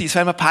peinlich gewesen. Es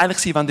wäre mir peinlich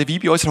gewesen, wenn der Wein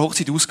bei unserer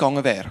Hochzeit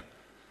ausgegangen wäre.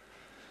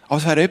 Aber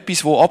es wäre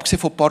etwas, wo abgesehen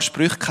von ein paar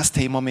Sprüchen kein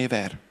Thema mehr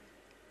wäre.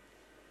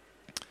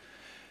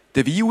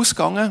 Der Wein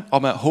ausgegangen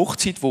an einer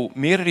Hochzeit, wo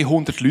mehrere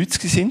hundert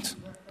Leute sind.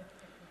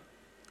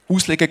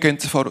 Auslegen gehen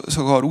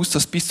sogar aus,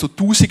 dass bis zu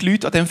 1000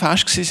 Leute an diesem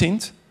Fest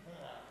sind.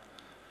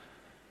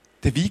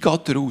 Der Wein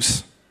geht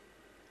raus.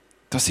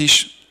 Das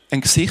ist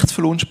ein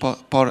Gesichtsverlust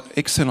par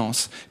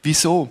excellence.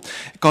 Wieso?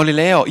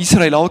 Galiläa,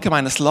 Israel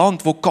allgemein, ein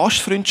Land, wo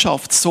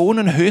Gastfreundschaft so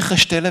einen hohen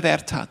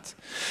Stellenwert hat.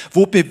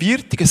 Wo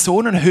Bewirtung so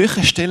einen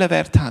hohen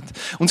Stellenwert hat.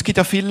 Und es gibt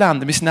ja viele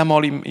Länder. Wir sind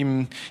einmal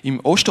im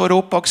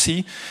Osteuropa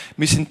gewesen.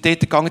 Wir sind dort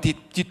gegangen,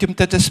 die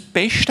dort das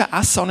beste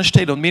Essen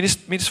anstellen. Und mir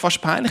ist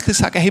fast peinlich zu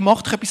sagen, hey,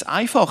 macht doch etwas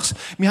Einfaches.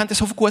 Wir haben ja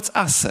so viel gutes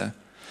Essen.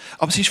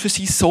 Aber es ist für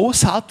sie so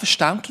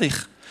selbstverständlich.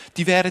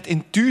 Die wären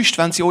enttäuscht,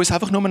 wenn sie uns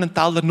einfach nur einen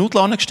Teller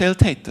Nudeln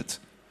angestellt hätten.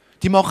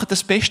 Die machen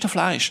das beste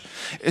Fleisch.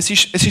 Es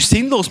ist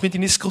sinnlos, mit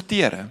ihnen zu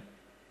diskutieren.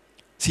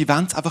 Sie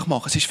wollen es einfach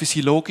machen. Es ist für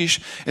sie logisch,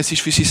 es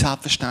ist für sie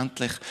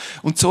selbstverständlich.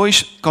 Und so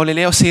ist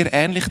Galiläa sehr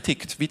ähnlich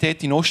tickt, wie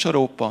dort in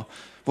Osteuropa,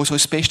 wo sie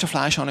uns das beste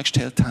Fleisch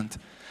angestellt haben.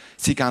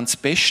 sie geben das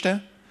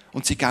Beste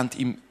und sie geben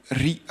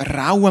in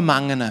rauen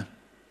Mengen.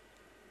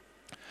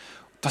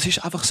 Das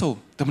ist einfach so,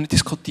 da muss man nicht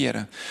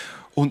diskutieren.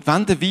 Und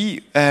wenn der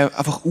Wein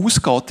einfach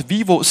ausgeht, der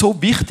Wein, der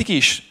so wichtig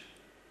ist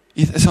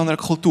in so einer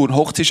Kultur,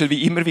 Hochzeit ist ja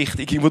wie immer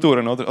wichtig, irgendwo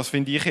durch, oder? Das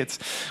finde ich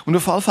jetzt. Und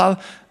auf jeden Fall,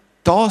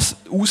 das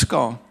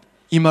ausgehen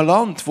in einem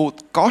Land, wo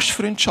die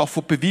Gastfreundschaft,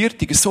 wo die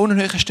Bewirtung so einen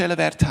hohen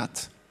Stellenwert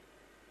hat,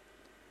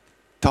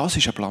 das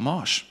ist eine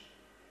Blamage.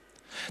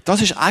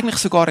 Das ist eigentlich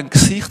sogar ein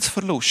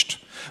Gesichtsverlust,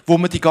 wo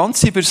man die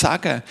ganze Zeit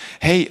sagen würde,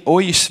 hey,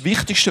 euch ist das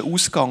Wichtigste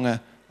ausgegangen.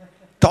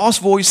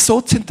 Das, was uns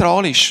so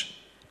zentral ist,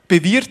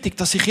 Bewirtung,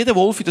 dass sich jeder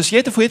wohlfühlt, dass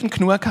jeder von jedem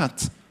genug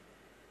hat.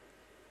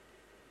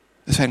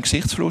 Das wäre ein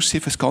Gesichtsverlust für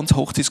die ganze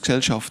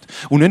Hochzeitsgesellschaft.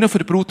 Und nicht nur für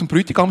die Brut und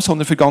Bräutigam,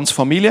 sondern für die ganze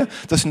Familie.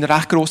 Das waren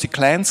recht grosse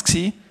Clans.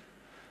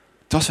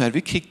 Das wäre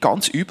wirklich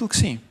ganz übel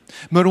gewesen.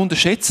 Wir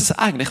unterschätzen es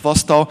eigentlich,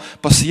 was da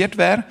passiert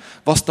wäre,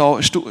 was da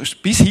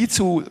bis hin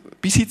zu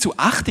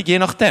Ächtung, je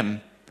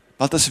nachdem.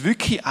 Weil das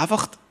wirklich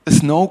einfach ein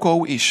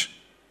No-Go ist.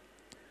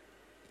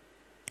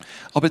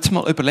 Aber jetzt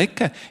mal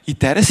überlegen, in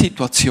dieser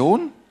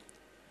Situation,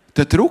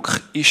 der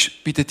Druck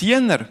ist bei den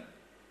Dienern,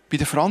 bei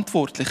den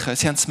Verantwortlichen,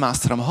 sie haben das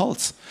Messer am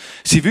Hals.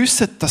 Sie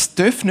wissen, das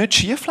darf nicht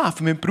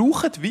schieflaufen. Wir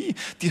brauchen Wein.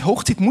 Die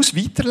Hochzeit muss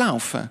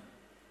weiterlaufen.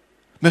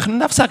 Wir können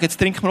nicht einfach sagen, jetzt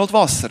trinken wir halt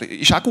Wasser.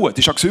 Ist auch gut,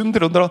 ist auch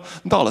gesünder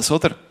und alles,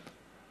 oder?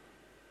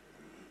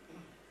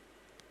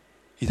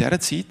 In dieser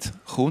Zeit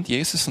kommt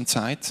Jesus und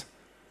sagt,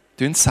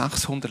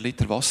 600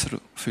 Liter Wasser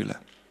füllen.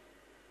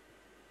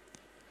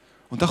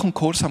 Und da kommt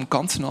Gehorsam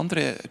ganz eine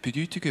andere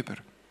Bedeutung über.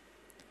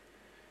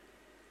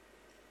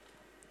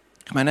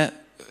 Ich meine,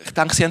 ich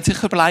denke, sie haben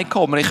sicher überlegt,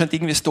 ich könnte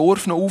irgendwie das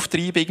Dorf noch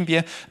auftreiben,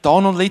 irgendwie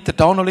da noch ein Liter,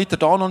 da noch ein Liter,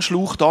 da noch ein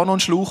Schlauch, da noch ein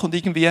Schlauch und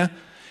irgendwie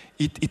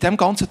in diesem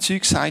ganzen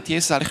Zeug sagt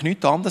Jesus eigentlich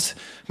nichts anderes.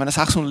 Ich meine,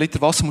 600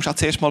 Liter Wasser musst du auch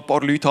zuerst mal ein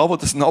paar Leute haben,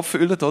 die das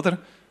abfüllen, oder?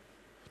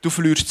 Du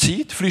verlierst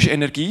Zeit, du verlierst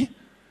Energie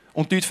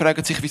und die Leute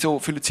fragen sich, wieso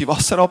füllen sie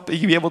Wasser ab,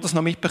 irgendwie, wo das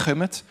noch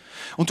mitbekommen.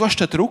 Und du hast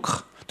den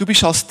Druck, du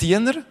bist als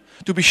Diener,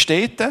 du bist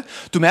Städte,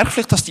 du merkst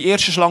vielleicht, dass die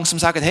Ersten schon langsam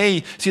sagen,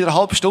 hey, seit einer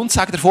halben Stunde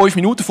sagt er 5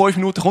 Minuten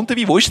kommt der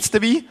Wein, wo ist jetzt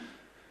der Wein?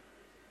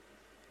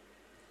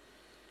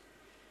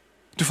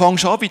 Du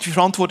fängst an, wie die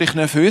Verantwortlichen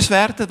nervös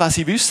werden, weil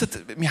sie wissen,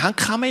 wir haben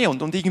keine mehr.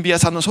 Und irgendwie,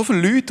 es haben noch so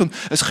viele Leute und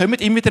es kommen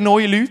immer wieder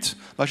neue Leute.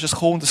 Weißt du, das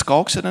kommt und das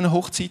geht an diesen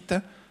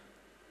Hochzeiten.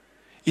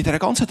 In dieser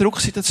ganzen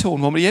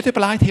Drucksituation, wo wir jeder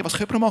überlegt, hey, was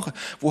können wir machen?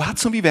 Wo hat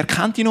es noch Wein? Wer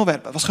kennt die noch?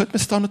 Was könnte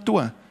man da noch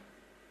tun?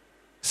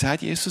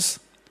 Sagt Jesus,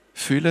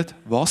 füllt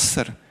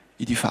Wasser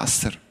in die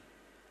Fässer.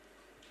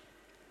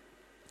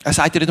 Er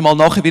sagt ja nicht einmal,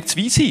 nachher wird es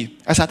Wein sein.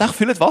 Er sagt auch,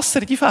 füllt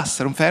Wasser in die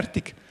Fässer und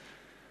fertig.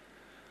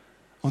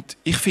 Und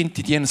ich finde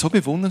die Diener so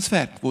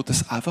bewundernswert, die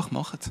das einfach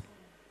machen.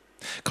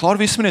 Klar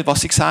wissen wir nicht,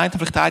 was sie gesagt haben.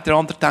 Vielleicht der eine oder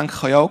andere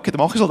denkt, ja okay, dann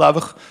mache ich es halt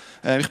einfach.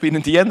 Ich bin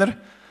ein Diener.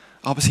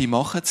 Aber sie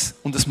machen es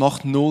und es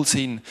macht null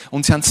Sinn.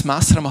 Und sie haben das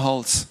Messer am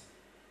Hals,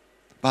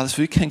 weil es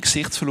wirklich ein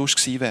Gesichtsverlust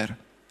gewesen wäre.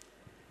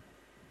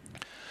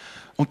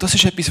 Und das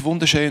ist etwas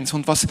Wunderschönes.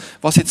 Und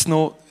was jetzt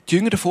noch die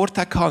jüngeren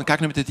Vorteile haben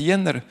gegenüber den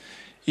Dienern,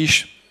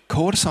 ist,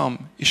 Gehorsam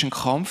ist ein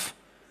Kampf,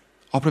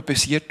 aber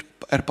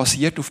er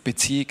basiert auf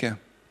Beziehungen.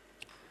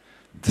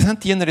 Das haben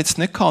die Diener jetzt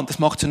nicht gehabt. Das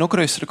macht sie noch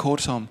grösseren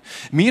Gehorsam.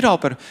 Wir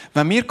aber,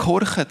 wenn wir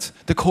gehorchen,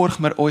 dann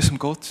gehorchen wir unserem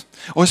Gott.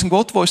 Unserem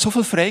Gott, der uns so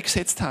viel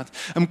freigesetzt hat.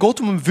 Einem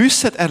Gott, wo wir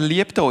wissen, er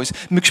liebt uns.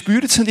 Wir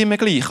spüren es nicht immer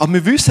gleich. Aber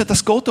wir wissen,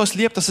 dass Gott uns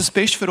liebt, dass er das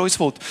Beste für uns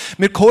will.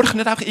 Wir gehorchen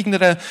nicht einfach in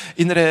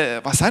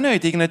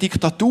irgendeiner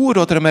Diktatur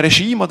oder einem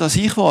Regime oder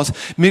was.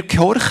 Wir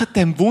gehorchen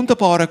dem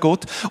wunderbaren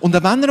Gott. Und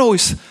wenn er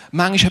uns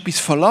manchmal etwas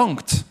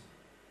verlangt,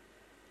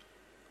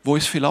 wo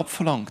uns viel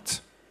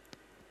abverlangt,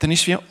 dann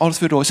ist es wie,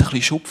 als würde er uns ein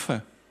bisschen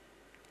schupfen.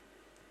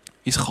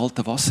 Ins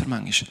kalte Wasser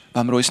manchmal,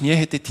 wenn wir uns nie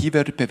hin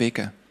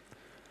bewegen.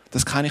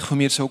 Das kenne ich von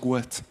mir so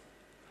gut.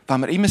 Wenn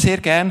man immer sehr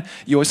gerne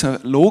in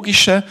unseren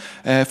logischen,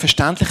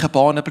 verständlichen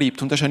Bahnen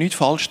bleibt. Und da ist ja nichts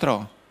falsch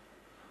dran.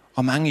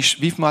 Aber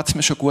manchmal, wie hat es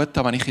mir schon gut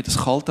getan, wenn ich in das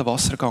kalte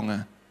Wasser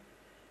gehe?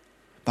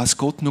 Weil es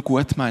Gott noch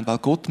gut meint. Weil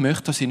Gott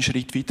möchte, dass ich einen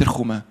Schritt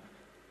weiterkomme.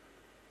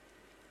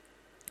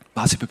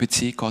 Weil es über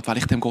Beziehung geht. Weil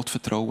ich dem Gott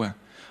vertraue.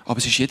 Aber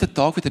es ist jeden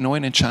Tag wieder eine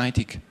neue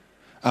Entscheidung.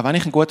 Auch wenn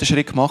ich einen guten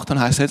Schritt gemacht habe,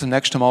 heisst es nicht, dass es das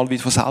nächste Mal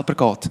wieder von selber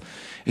geht.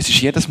 Es ist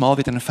jedes Mal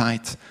wieder ein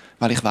Fight,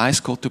 weil ich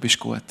weiss, Gott, du bist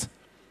gut.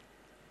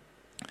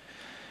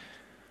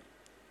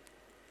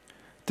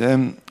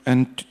 Der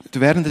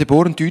Werner de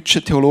Boer, ein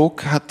deutscher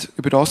Theologe, hat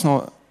über das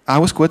noch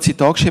auch ein gutes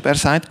Zitat geschrieben. Er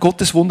sagt,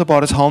 Gottes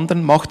wunderbares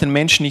Handeln macht den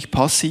Menschen nicht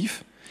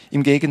passiv,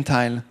 im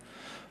Gegenteil,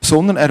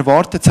 sondern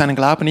erwartet seinen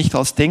Glauben nicht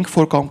als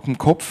Denkvorgang im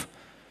Kopf,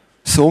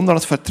 sondern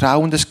als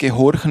vertrauendes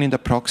Gehorchen in der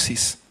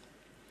Praxis.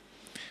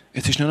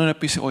 Es ist nicht nur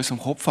etwas, was in unserem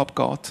Kopf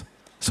abgeht,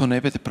 sondern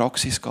eben in der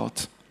Praxis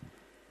geht.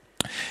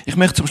 Ich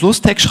möchte zum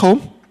Schlusstext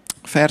kommen,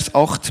 Vers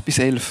 8 bis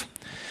 11.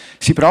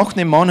 Sie brachten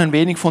dem Mann ein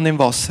wenig von dem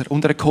Wasser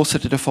und er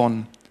kostete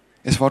davon.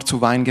 Es war zu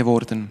Wein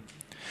geworden.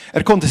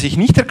 Er konnte sich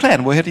nicht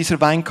erklären, woher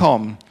dieser Wein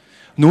kam.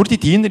 Nur die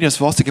Diener, die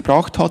das Wasser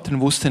gebracht hatten,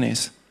 wussten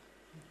es.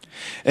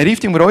 Er rief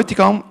dem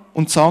Bräutigam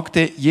und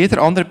sagte,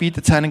 jeder andere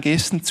bietet seinen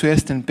Gästen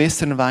zuerst den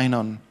besseren Wein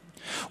an.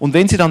 Und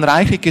wenn sie dann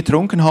reichlich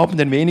getrunken haben,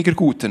 den weniger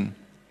guten.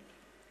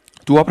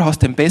 Du aber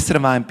hast den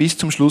besseren Wein bis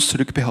zum Schluss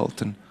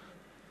zurückbehalten.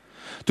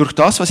 Durch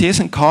das, was Jesus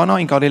in Kana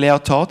in Galiläa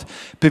tat,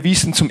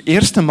 bewies er zum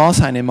ersten Mal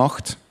seine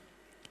Macht.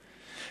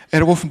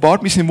 Er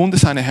offenbart mit seinem Wunder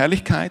seine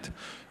Herrlichkeit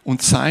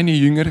und seine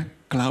Jünger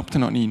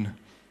glaubten an ihn.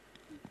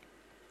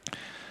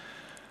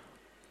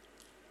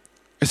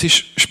 Es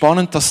ist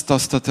spannend, dass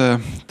der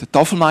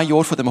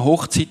Tafelmajor von der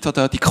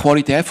Hochzeit die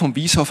Qualität vom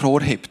Wein so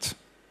hervorhebt.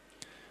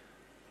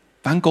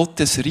 Wenn Gott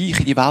das Reich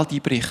in die Welt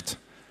einbricht,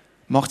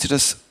 macht sie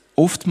das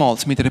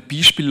oftmals mit einer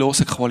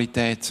beispiellosen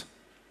Qualität.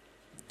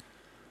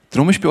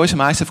 Darum ist bei uns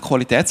am ISF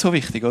Qualität so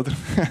wichtig, oder?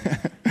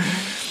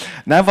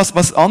 Nein,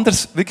 was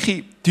anderes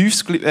wirklich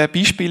tiefes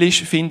Beispiel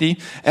ist, finde ich,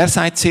 er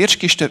sagt, zuerst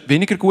gibst du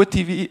weniger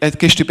gute Wein,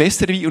 gibst du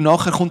bessere Wein und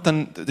nachher kommt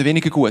dann der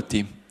weniger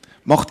gute.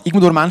 Macht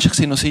irgendwo menschlich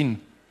Sinn noch Sinn.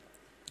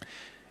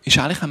 Ist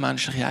eigentlich eine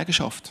menschliche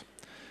Eigenschaft.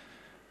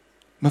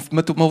 Man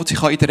will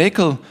sich in der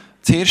Regel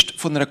zuerst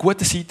von einer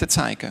guten Seite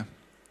zeigen.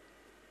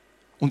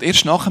 Und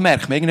erst nachher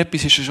merkt man,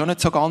 irgendetwas ist ja schon nicht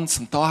so ganz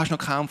und da hast du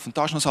noch Kämpfe und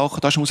da hast du noch Sachen,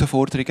 da hast du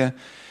Herausforderungen.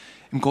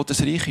 Im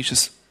Gottesreich ist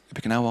es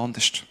genau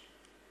anders.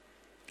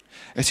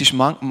 Es ist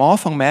am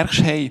Anfang merkst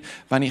du, hey,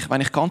 wenn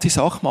ich ganze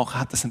Sachen mache,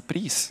 hat das einen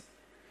Preis.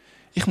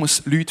 Ich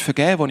muss Leute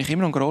vergeben, die ich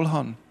immer noch eine Rolle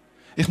habe.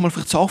 Ich muss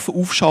vielleicht Sachen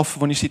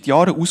aufschaffen, die ich seit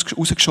Jahren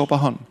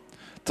rausgeschoben habe.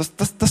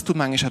 Das tut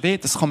manchmal auch weh,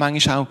 das kann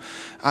manchmal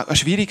auch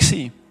schwierig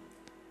sein.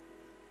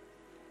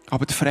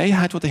 Aber die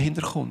Freiheit, die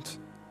dahinter kommt,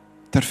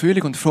 die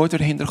Erfüllung und die Freude,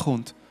 die dahinter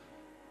kommt,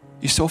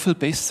 ist so viel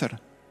besser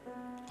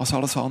als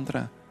alles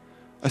andere.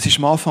 Es ist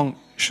am Anfang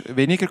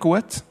weniger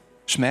gut,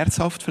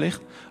 schmerzhaft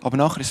vielleicht, aber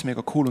nachher ist es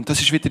mega cool. Und das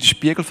ist wieder die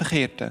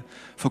Spiegelverkehrte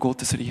von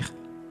Gottes Reich.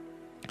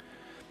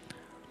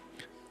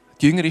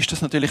 Die Jünger ist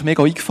das natürlich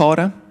mega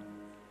eingefahren.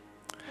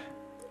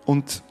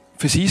 Und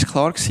für sie war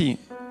klar, sie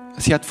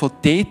hat von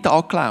dort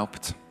an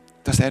geglaubt,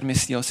 dass er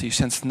Messias ist.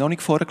 Sie haben es noch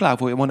nicht vorher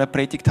geglaubt, wo er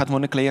predigt hat, wo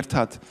er gelehrt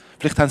hat.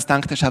 Vielleicht haben sie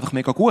gedacht, er ist einfach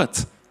mega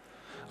gut.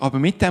 Aber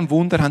mit diesem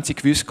Wunder haben sie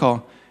gewusst,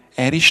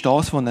 er ist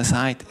das, was er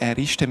sagt. Er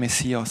ist der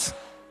Messias.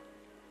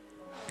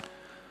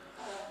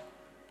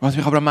 Was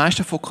mich aber am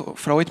meisten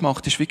Freude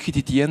macht, ist wirklich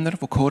die Diener,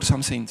 die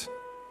gehorsam sind.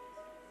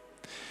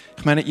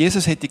 Ich meine,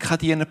 Jesus hätte keine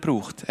Diener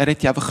gebraucht. Er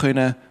hätte einfach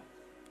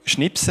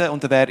schnipsen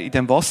und dann wäre in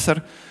dem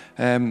Wasser,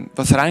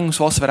 das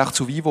Reinigungswasser wäre auch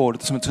zu Wein geworden,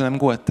 dass wir zu einem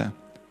Guten.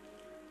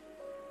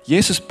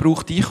 Jesus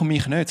braucht dich und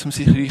mich nicht, um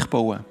sich reich zu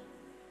bauen.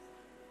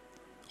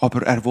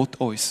 Aber er will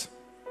uns.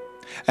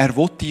 Er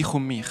will dich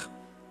und mich.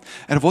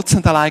 Er will es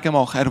nicht alleine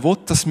machen. Er will,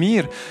 dass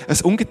wir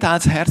ein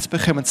ungeteiltes Herz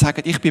bekommen und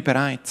sagen, ich bin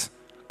bereit,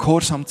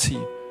 gehorsam zu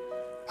sein.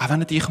 Auch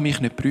wenn er dich und mich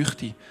nicht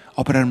bräuchte.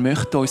 Aber er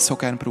möchte uns so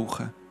gerne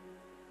brauchen.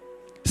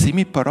 Sind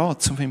wir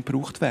bereit, um von ihm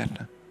gebraucht zu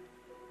werden?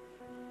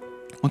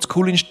 Und das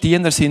Coole ist, die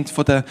Diener sind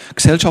von der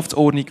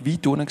Gesellschaftsordnung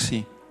weit unten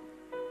gewesen.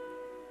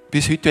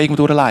 Bis heute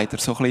irgendwo leider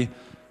so ein bisschen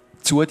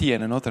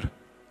zudienen, oder?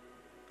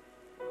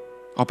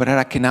 Aber er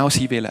hat genau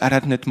sie wollen. Er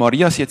hat nicht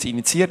Maria, sie hat es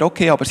initiiert,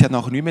 okay, aber sie hat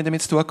nachher nichts mehr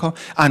damit zu tun gehabt.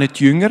 Auch nicht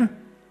die Jünger,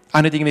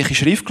 auch nicht irgendwelche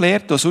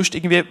Schriftgelehrten oder sonst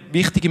irgendwie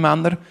wichtige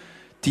Männer,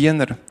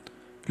 Diener,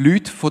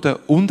 Leute von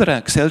der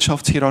unteren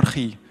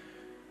Gesellschaftshierarchie.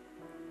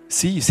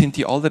 Sie sind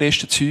die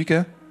allerersten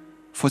Zeugen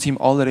von seinem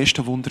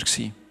allerersten Wunder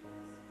gewesen.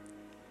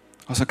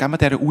 Also geben wir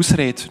dieser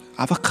Ausrede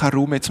einfach keinen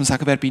Raum mehr, um zu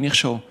sagen, wer bin ich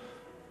schon,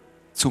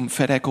 um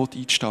für den Gott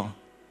einzustehen.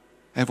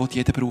 Er will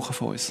jeden brauchen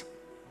von uns.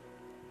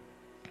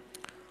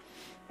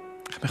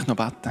 Ich möchte noch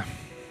beten.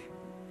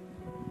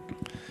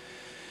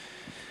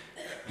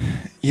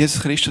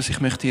 Jesus Christus, ich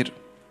möchte dir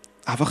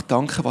einfach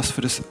danken, was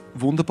für ein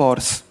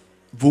wunderbares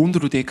Wunder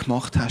du dir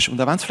gemacht hast.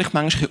 Und auch wenn es vielleicht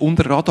manchmal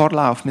unter Radar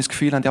läuft, wir das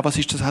Gefühl haben, ja, was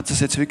ist das, hat es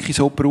jetzt wirklich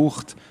so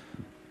gebraucht?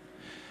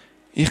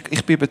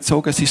 Ich bin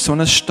überzeugt, es ist so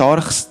ein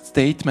starkes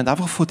Statement,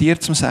 einfach von dir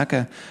zu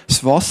sagen,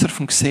 das Wasser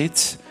vom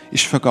Gesetz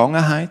ist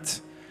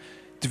Vergangenheit,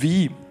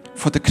 die Wein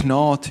von der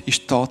Gnade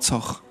ist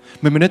Tatsache.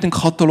 Wir müssen nicht einen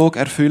Katalog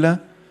erfüllen,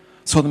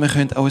 sondern wir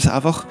können uns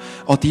einfach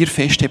an dir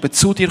festheben,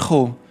 zu dir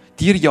kommen,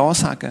 dir Ja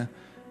sagen.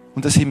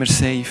 Und dann sind wir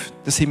safe,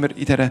 dann sind wir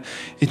in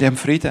diesem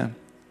Frieden,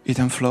 in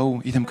diesem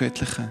Flow, in dem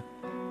Göttlichen.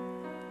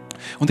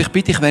 Und ich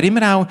bitte dich, wer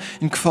immer auch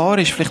in Gefahr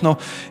ist, vielleicht noch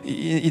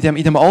in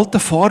dem alten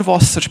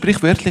Fahrwasser,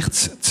 sprichwörtlich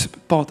zu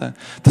baden,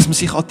 dass man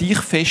sich an dich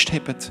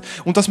festhebt.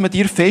 Und dass man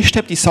dir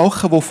festhebt, die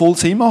Sachen, die voll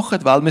Sinn machen,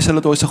 weil wir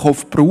sollen unseren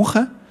Kopf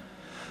brauchen.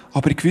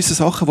 Aber in gewissen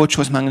Sachen willst du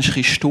uns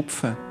manchmal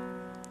stupfen.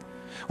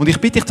 Und ich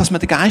bitte dich, dass wir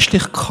den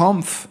geistlichen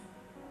Kampf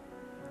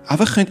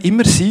einfach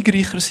immer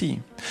siegreicher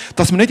sein.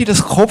 Dass wir nicht in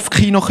das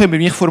Kopfkino kommen,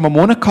 wie ich vor einem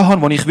Monat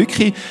hatte, wo ich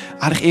wirklich,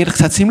 eigentlich ehrlich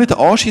gesagt, ziemlich den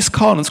Anschiss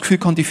hatte und das Gefühl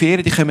hatte, die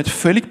Ferien, die kommen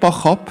völlig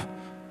bach ab.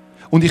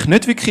 Und ich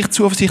nicht wirklich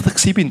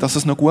zuversichtlich war, dass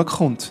es noch gut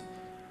kommt.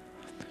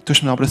 Du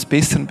hast mir aber das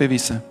Bessere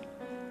bewiesen.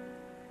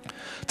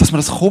 Dass wir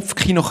das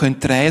Kopfkino drehen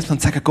können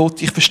und sagen,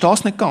 Gott, ich verstehe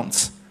es nicht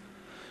ganz.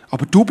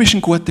 Aber du bist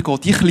ein guter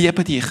Gott, ich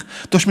liebe dich.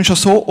 Du hast mir schon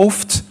so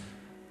oft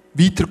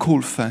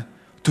weitergeholfen.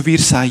 Du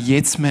wirst es auch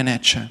jetzt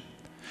managen.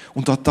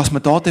 Und dass wir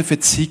da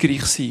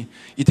siegreich sein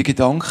in den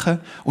Gedanken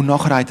und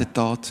nachher in der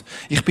Tat.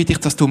 Ich bitte dich,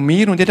 dass du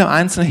mir und jedem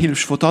Einzelnen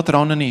hilfst, der da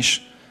dran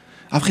ist.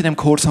 Einfach in dem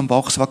Gehorsam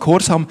wachsen. Weil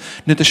Gehorsam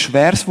nicht ein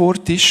schweres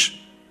Wort ist,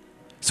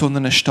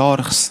 sondern ein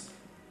starkes.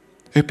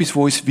 Etwas, das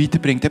uns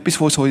weiterbringt. Etwas,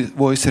 das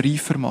uns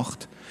reifer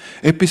macht.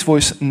 Etwas, das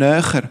uns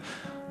näher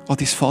an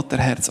dein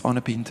Vaterherz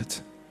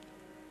anbindet.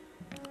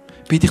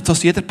 Bitte ich, dass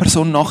du jeder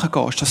Person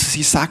nachgehst, dass du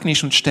sie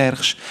segnest und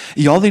stärkst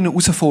in all deinen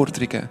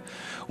Herausforderungen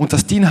und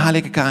dass dein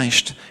Heiliger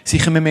Geist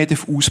sich immer mehr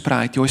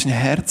ausbreitet in unseren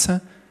Herzen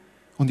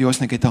und in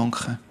unseren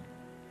Gedanken.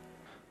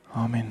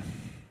 Amen.